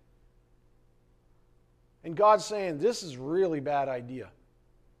encouraging it. And God's saying, this is a really bad idea.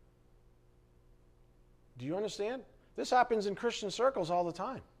 Do you understand? This happens in Christian circles all the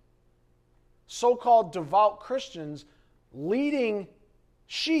time. So-called devout Christians leading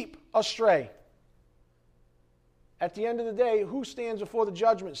sheep astray. At the end of the day, who stands before the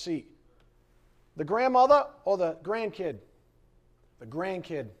judgment seat? The grandmother or the grandkid? The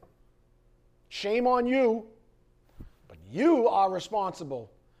grandkid. Shame on you, but you are responsible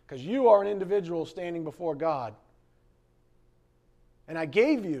because you are an individual standing before God. And I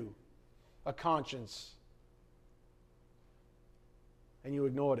gave you a conscience, and you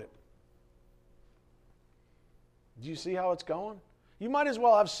ignored it. Do you see how it's going? You might as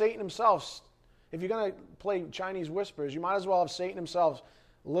well have Satan himself. If you're going to play Chinese whispers, you might as well have Satan himself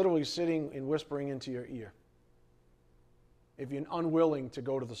literally sitting and whispering into your ear, if you're unwilling to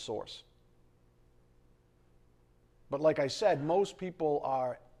go to the source. But like I said, most people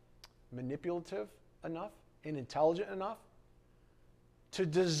are manipulative enough and intelligent enough to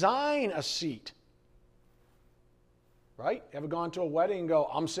design a seat. Right? Ever gone to a wedding and go,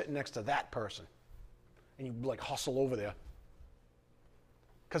 "I'm sitting next to that person," and you like hustle over there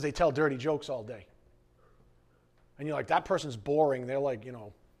because they tell dirty jokes all day, and you're like, "That person's boring." They're like,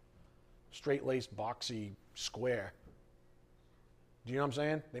 straight-laced, boxy, square. Do you know what I'm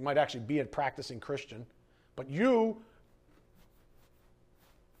saying? They might actually be a practicing Christian, but you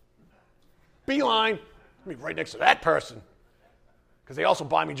beeline me right next to that person because they also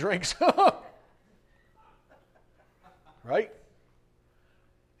buy me drinks. Right?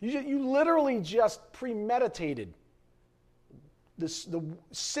 You literally just premeditated the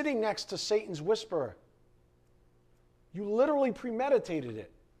sitting next to Satan's whisperer. You literally premeditated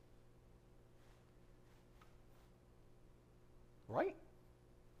it. Right?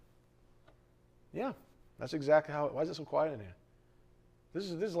 Yeah, that's exactly how. Why is it so quiet in here?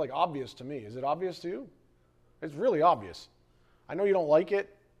 This is like obvious to me. Is it obvious to you? It's really obvious. I know you don't like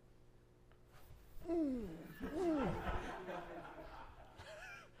it.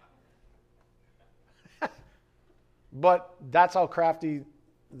 But that's how crafty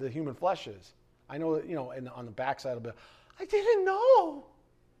the human flesh is. I know that, on the backside of it, I didn't know.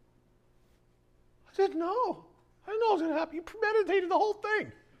 I didn't know it was going to happen. You premeditated the whole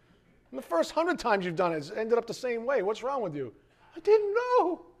thing. And the first 100 times you've done it, it's ended up the same way. What's wrong with you? I didn't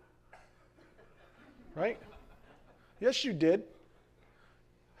know. Right? Yes, you did.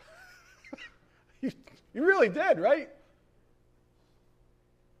 You really did, right?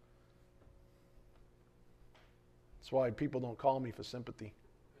 That's why people don't call me for sympathy.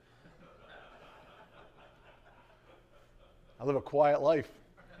 I live a quiet life.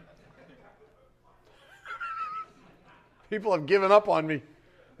 People have given up on me.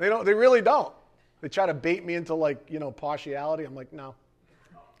 They really don't. They try to bait me into partiality. I'm like, no,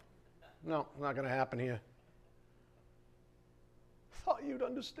 not going to happen here. I thought you'd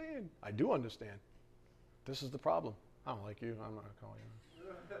understand. I do understand. This is the problem. I don't like you. I'm not calling you.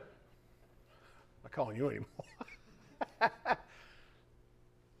 I'm not calling you anymore.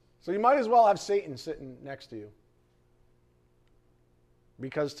 So you might as well have Satan sitting next to you.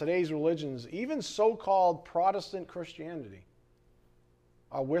 Because today's religions, even so-called Protestant Christianity,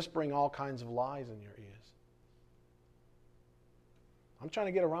 are whispering all kinds of lies in your ears. I'm trying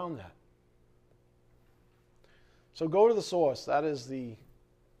to get around that. So go to the source. That is the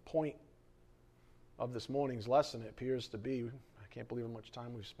point of this morning's lesson, it appears to be. I can't believe how much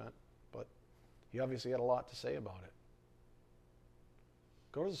time we've spent, but he obviously had a lot to say about it.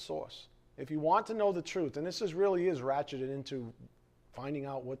 Go to the source. If you want to know the truth, and this really is ratcheted into finding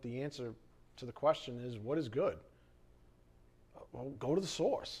out what the answer to the question is, what is good? Well, go to the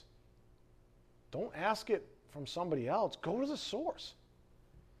source. Don't ask it from somebody else. Go to the source.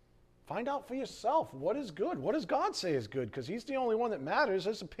 Find out for yourself what is good. What does God say is good? Because he's the only one that matters.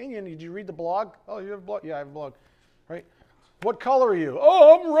 His opinion. Did you read the blog? Oh, you have a blog? Yeah, I have a blog. Right? What color are you?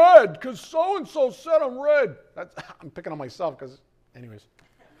 Oh, I'm red because so-and-so said I'm red. I'm picking on myself because, anyways.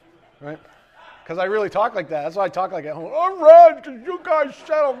 Right? Because I really talk like that. That's why I talk like that. I'm red because you guys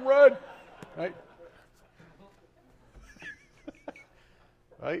said I'm red. Right?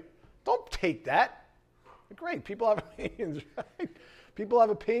 Right? Don't take that. Great. People have opinions, right? People have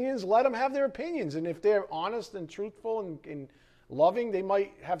opinions. Let them have their opinions. And if they're honest and truthful and loving, they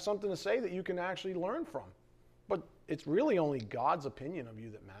might have something to say that you can actually learn from. But it's really only God's opinion of you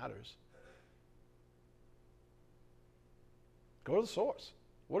that matters. Go to the source.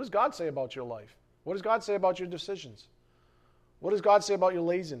 What does God say about your life? What does God say about your decisions? What does God say about your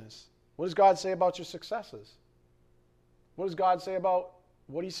laziness? What does God say about your successes? What does God say about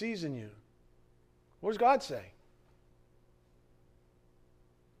what he sees in you? What does God say?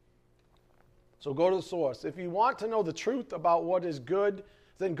 So go to the source. If you want to know the truth about what is good,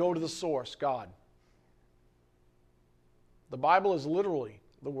 then go to the source, God. The Bible is literally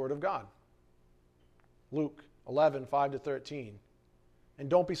the Word of God. Luke 11, 5-13. And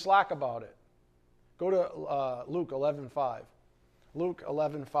don't be slack about it. Go to Luke 11, 5. Luke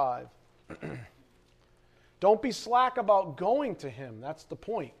 11, 5. Don't be slack about going to him. That's the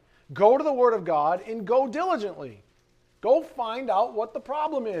point. Go to the Word of God and go diligently. Go find out what the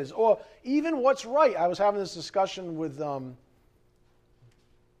problem is, or even what's right. I was having this discussion with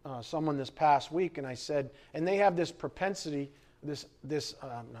someone this past week, and I said, and they have this propensity,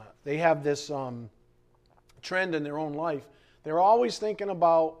 they have this trend in their own life. They're always thinking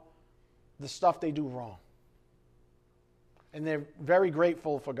about the stuff they do wrong. And they're very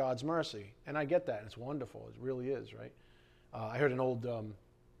grateful for God's mercy. And I get that. It's wonderful. It really is, right? I heard an old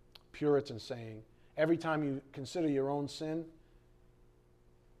Puritan saying, every time you consider your own sin,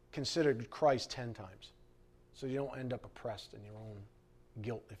 consider Christ 10 times. So you don't end up oppressed in your own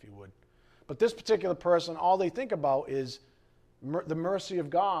guilt, if you would. But this particular person, all they think about is the mercy of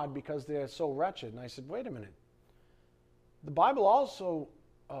God because they're so wretched. And I said, wait a minute. The Bible also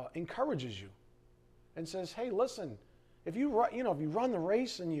encourages you and says, hey, listen, if you run the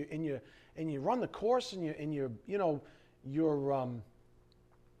race and you run the course and you're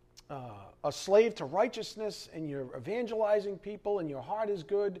a slave to righteousness and you're evangelizing people and your heart is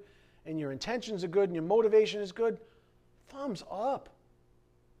good and your intentions are good and your motivation is good, thumbs up.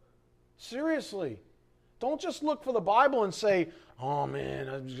 Seriously. Don't just look for the Bible and say, oh man,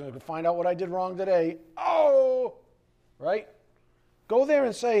 I'm just going to find out what I did wrong today. Oh, right? Go there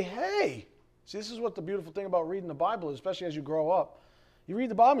and say, hey, see, this is what the beautiful thing about reading the Bible is, especially as you grow up. You read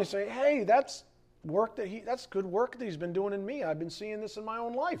the Bible and you say, hey, that's good work that he's been doing in me. I've been seeing this in my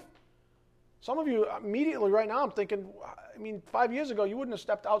own life. Some of you immediately right now, I'm thinking, 5 years ago, you wouldn't have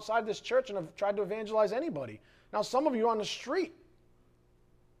stepped outside this church and have tried to evangelize anybody. Now some of you are on the street.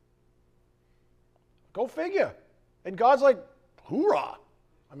 Go figure. And God's like, hoorah.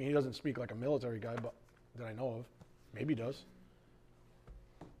 He doesn't speak like a military guy, but that I know of. Maybe he does.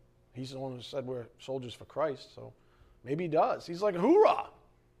 He's the one who said we're soldiers for Christ, so maybe he does. He's like, hoorah.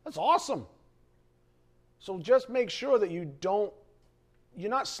 That's awesome. So just make sure that you're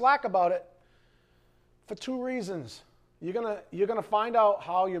not slack about it for two reasons. You're gonna find out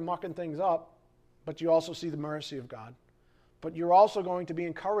how you're mucking things up, but you also see the mercy of God. But you're also going to be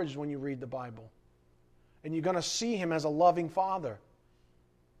encouraged when you read the Bible. And you're going to see him as a loving Father.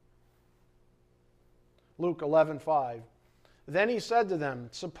 Luke 11:5. Then he said to them,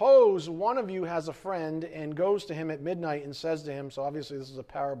 suppose one of you has a friend and goes to him at midnight and says to him, so obviously this is a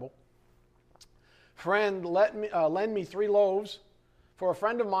parable, friend, lend me 3 loaves, for a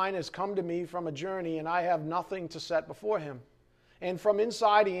friend of mine has come to me from a journey and I have nothing to set before him. And from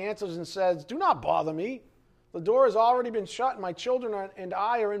inside he answers and says, do not bother me. The door has already been shut and my children and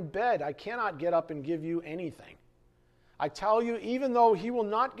I are in bed. I cannot get up and give you anything. I tell you, even though he will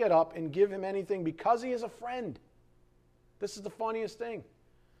not get up and give him anything because he is a friend. This is the funniest thing.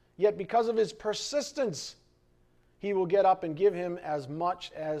 Yet because of his persistence, he will get up and give him as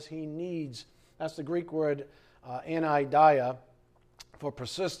much as he needs. That's the Greek word anaideia for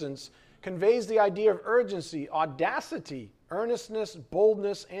persistence. Conveys the idea of urgency, audacity, earnestness,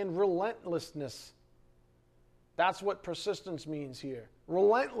 boldness, and relentlessness. That's what persistence means here.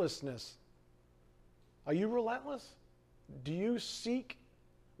 Relentlessness. Are you relentless? Do you seek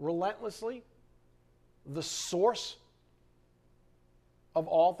relentlessly the source of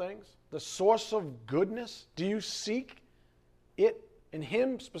all things? The source of goodness? Do you seek it and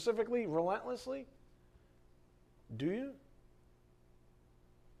Him specifically relentlessly? Do you?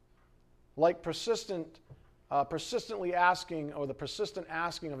 Like persistently asking, or the persistent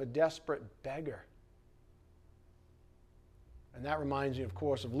asking of a desperate beggar. And that reminds me, of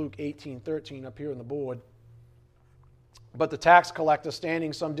course, of Luke 18:13 up here on the board. But the tax collector,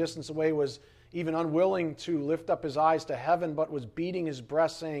 standing some distance away, was even unwilling to lift up his eyes to heaven, but was beating his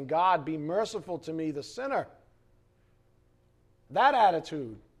breast, saying, God, be merciful to me, the sinner. That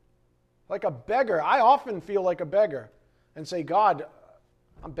attitude. Like a beggar. I often feel like a beggar and say, God,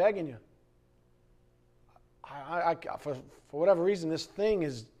 I'm begging you. For whatever reason, this thing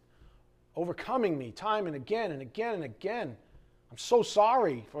is overcoming me time and again and again and again. I'm so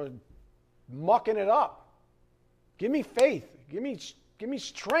sorry for mucking it up. Give me faith. Give me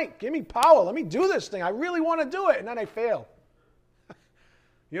strength. Give me power. Let me do this thing. I really want to do it. And then I fail.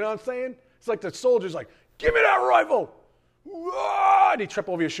 You know what I'm saying? It's like the soldier's like, give me that rifle. And you trip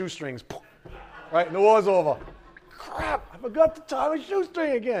over your shoestrings. Right? And the war's over. Crap. I forgot to tie my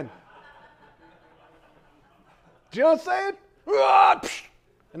shoestring again. Do you know what I'm saying?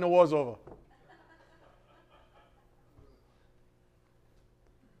 And the war's over.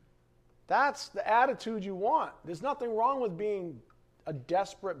 That's the attitude you want. There's nothing wrong with being a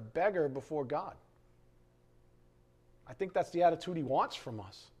desperate beggar before God. I think that's the attitude He wants from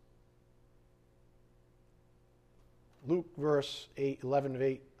us. Luke verse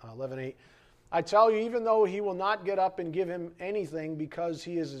 11:8. I tell you, even though he will not get up and give him anything because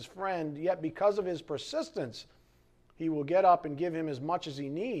he is his friend, yet because of his persistence, he will get up and give him as much as he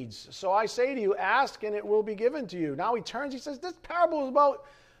needs. So I say to you, ask and it will be given to you. Now he turns, he says, this parable is about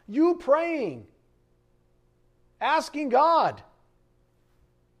you praying, asking God.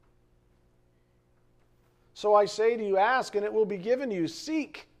 So I say to you, ask and it will be given to you.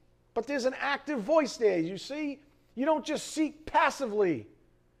 Seek. But there's an active voice there, you see? You don't just seek passively.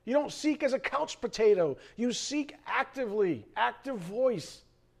 You don't seek as a couch potato. You seek actively, active voice.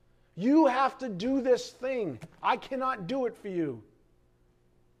 You have to do this thing. I cannot do it for you.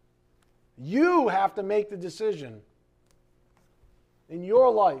 You have to make the decision in your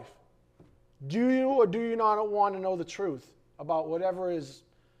life. Do you or do you not want to know the truth about whatever is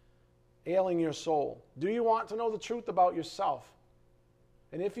ailing your soul? Do you want to know the truth about yourself?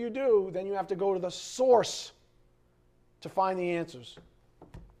 And if you do, then you have to go to the source to find the answers.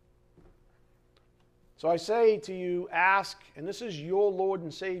 So I say to you, ask, and this is your Lord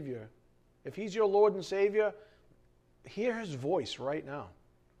and Savior. If He's your Lord and Savior, hear His voice right now.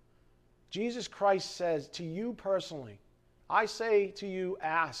 Jesus Christ says to you personally, I say to you,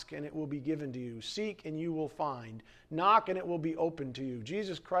 ask, and it will be given to you. Seek, and you will find. Knock, and it will be opened to you.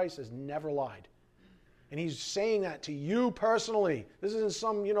 Jesus Christ has never lied. And He's saying that to you personally. This isn't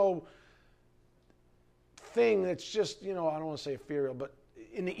some, thing that's just, I don't want to say ethereal, but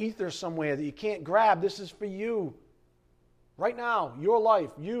in the ether somewhere that you can't grab. This is for you. Right now, your life,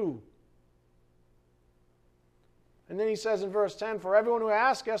 you. And then he says in verse 10, for everyone who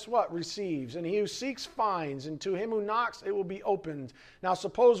asks, guess what? Receives. And he who seeks finds. And to him who knocks, it will be opened. Now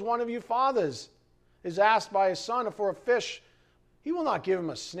suppose one of you fathers is asked by his son for a fish. He will not give him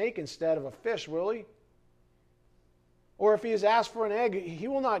a snake instead of a fish, will he? Or if he is asked for an egg, he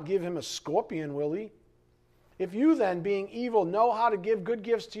will not give him a scorpion, will he? If you then, being evil, know how to give good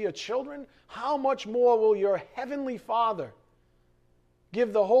gifts to your children, how much more will your heavenly Father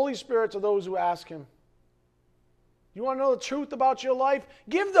give the Holy Spirit to those who ask Him? You want to know the truth about your life?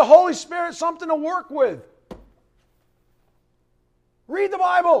 Give the Holy Spirit something to work with. Read the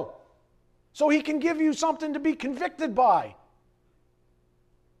Bible so He can give you something to be convicted by.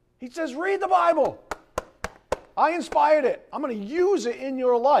 He says, read the Bible. I inspired it. I'm going to use it in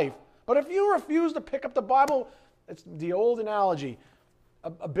your life. But if you refuse to pick up the Bible, it's the old analogy.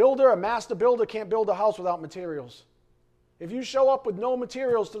 A master builder can't build a house without materials. If you show up with no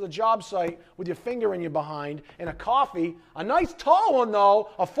materials to the job site with your finger in your behind and a coffee, a nice tall one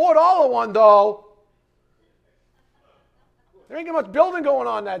though, a $4 one though, there ain't much building going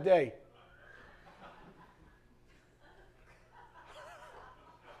on that day.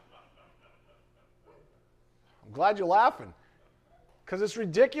 I'm glad you're laughing because it's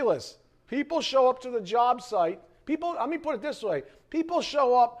ridiculous. People show up to the job site. People, let me put it this way. People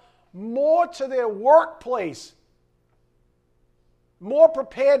show up more to their workplace, more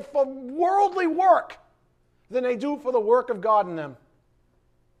prepared for worldly work than they do for the work of God in them.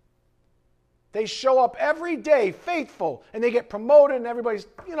 They show up every day faithful, and they get promoted, and everybody's,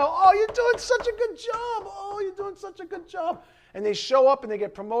 oh, you're doing such a good job. Oh, you're doing such a good job. And they show up, and they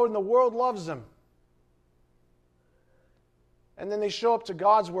get promoted, and the world loves them. And then they show up to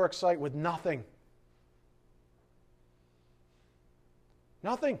God's work site with nothing.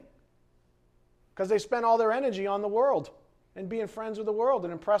 Nothing. Because they spend all their energy on the world and being friends with the world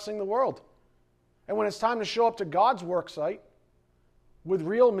and impressing the world. And when it's time to show up to God's work site with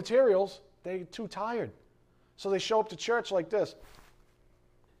real materials, they're too tired. So they show up to church like this.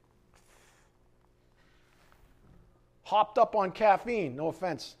 Hopped up on caffeine. No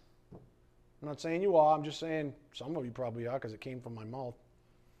offense. I'm not saying you are. I'm just saying some of you probably are because it came from my mouth.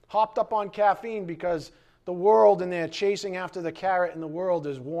 Hopped up on caffeine because the world and they're chasing after the carrot in the world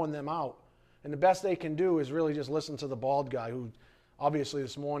has worn them out. And the best they can do is really just listen to the bald guy who obviously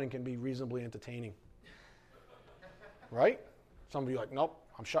this morning can be reasonably entertaining. Right? Some of you are like, nope,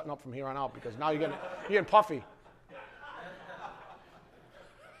 I'm shutting up from here on out because now you're getting puffy.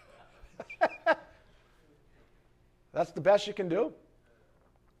 That's the best you can do.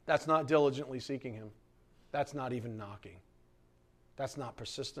 That's not diligently seeking Him. That's not even knocking. That's not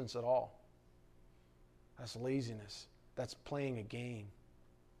persistence at all. That's laziness. That's playing a game.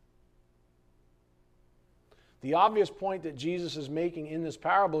 The obvious point that Jesus is making in this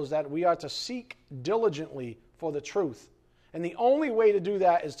parable is that we are to seek diligently for the truth. And the only way to do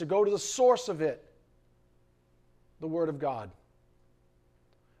that is to go to the source of it, the Word of God.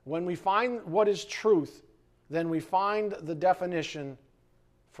 When we find what is truth, then we find the definition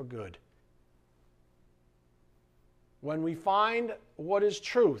for good. When we find what is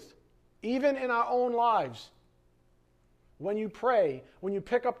truth, even in our own lives, when you pray, when you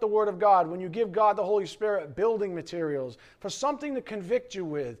pick up the Word of God, when you give God the Holy Spirit building materials for something to convict you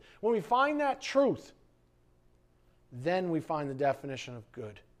with, when we find that truth, then we find the definition of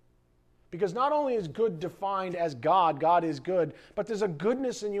good. Because not only is good defined as God, God is good, but there's a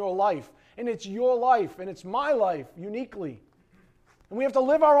goodness in your life, and it's your life, and it's my life uniquely. And we have to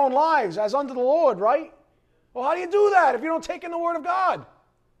live our own lives as unto the Lord, right? Well, how do you do that if you don't take in the Word of God?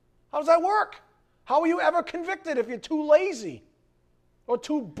 How does that work? How are you ever convicted if you're too lazy or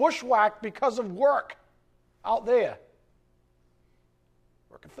too bushwhacked because of work out there?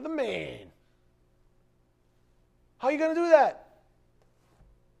 Working for the man. How are you going to do that?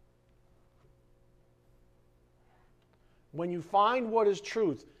 When you find what is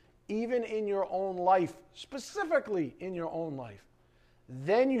truth, even in your own life, specifically in your own life,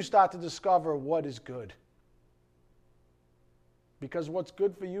 then you start to discover what is good. Because what's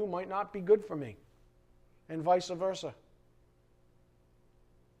good for you might not be good for me, and vice versa.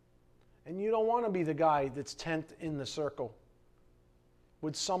 And you don't want to be the guy that's 10th in the circle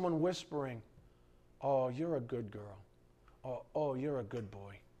with someone whispering, oh, you're a good girl. Oh, you're a good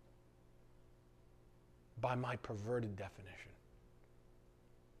boy. By my perverted definition.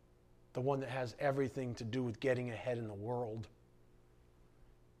 The one that has everything to do with getting ahead in the world.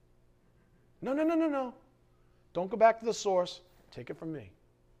 No. Don't go back to the source. Take it from me.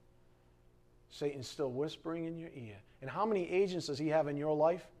 Satan's still whispering in your ear. And how many agents does he have in your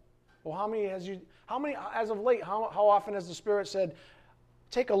life? Well, how many as of late, how often has the Spirit said,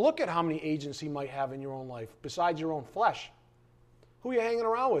 take a look at how many agents he might have in your own life besides your own flesh? Who are you hanging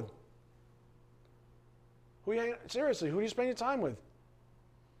around with? Seriously, who do you spend your time with?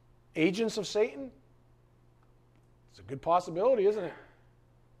 Agents of Satan? It's a good possibility, isn't it?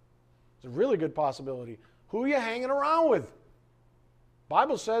 It's a really good possibility. Who are you hanging around with?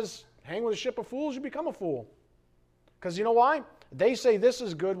 Bible says, hang with a ship of fools, you become a fool. Because you know why? They say this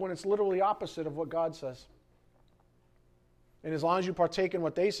is good when it's literally opposite of what God says. And as long as you partake in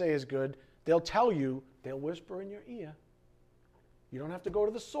what they say is good, they'll tell you, they'll whisper in your ear. You don't have to go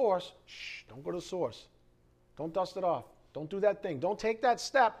to the source. Shh, don't go to the source. Don't dust it off. Don't do that thing. Don't take that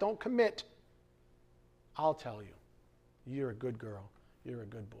step. Don't commit. I'll tell you. You're a good girl. You're a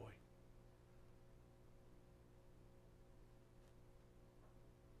good boy.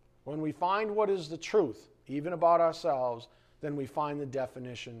 When we find what is the truth, even about ourselves, then we find the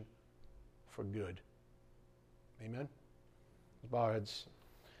definition for good. Amen? Let's bow our heads.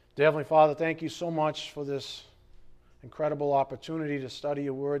 Dear Heavenly Father, thank you so much for this incredible opportunity to study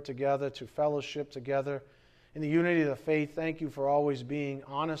your word together, to fellowship together in the unity of the faith. Thank you for always being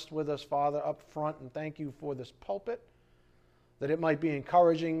honest with us, Father, up front, and thank you for this pulpit, that it might be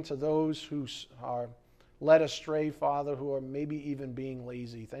encouraging to those who are led astray, Father, who are maybe even being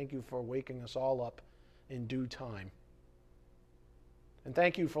lazy. Thank you for waking us all up in due time. And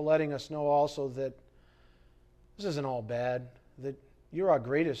thank you for letting us know also that this isn't all bad, that you're our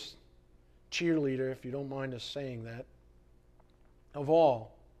greatest cheerleader, if you don't mind us saying that, of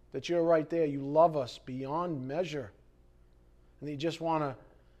all, that you're right there. You love us beyond measure, and that you just want to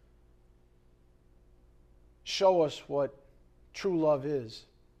show us what true love is,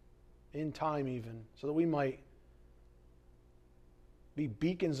 in time even, so that we might be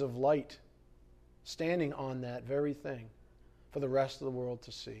beacons of light, standing on that very thing for the rest of the world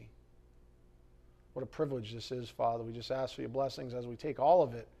to see. What a privilege this is, Father. We just ask for your blessings as we take all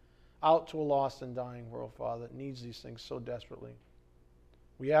of it out to a lost and dying world, Father, that needs these things so desperately.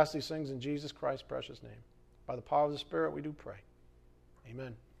 We ask these things in Jesus Christ's precious name. By the power of the Spirit, we do pray.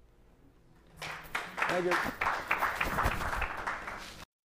 Amen. Thank you.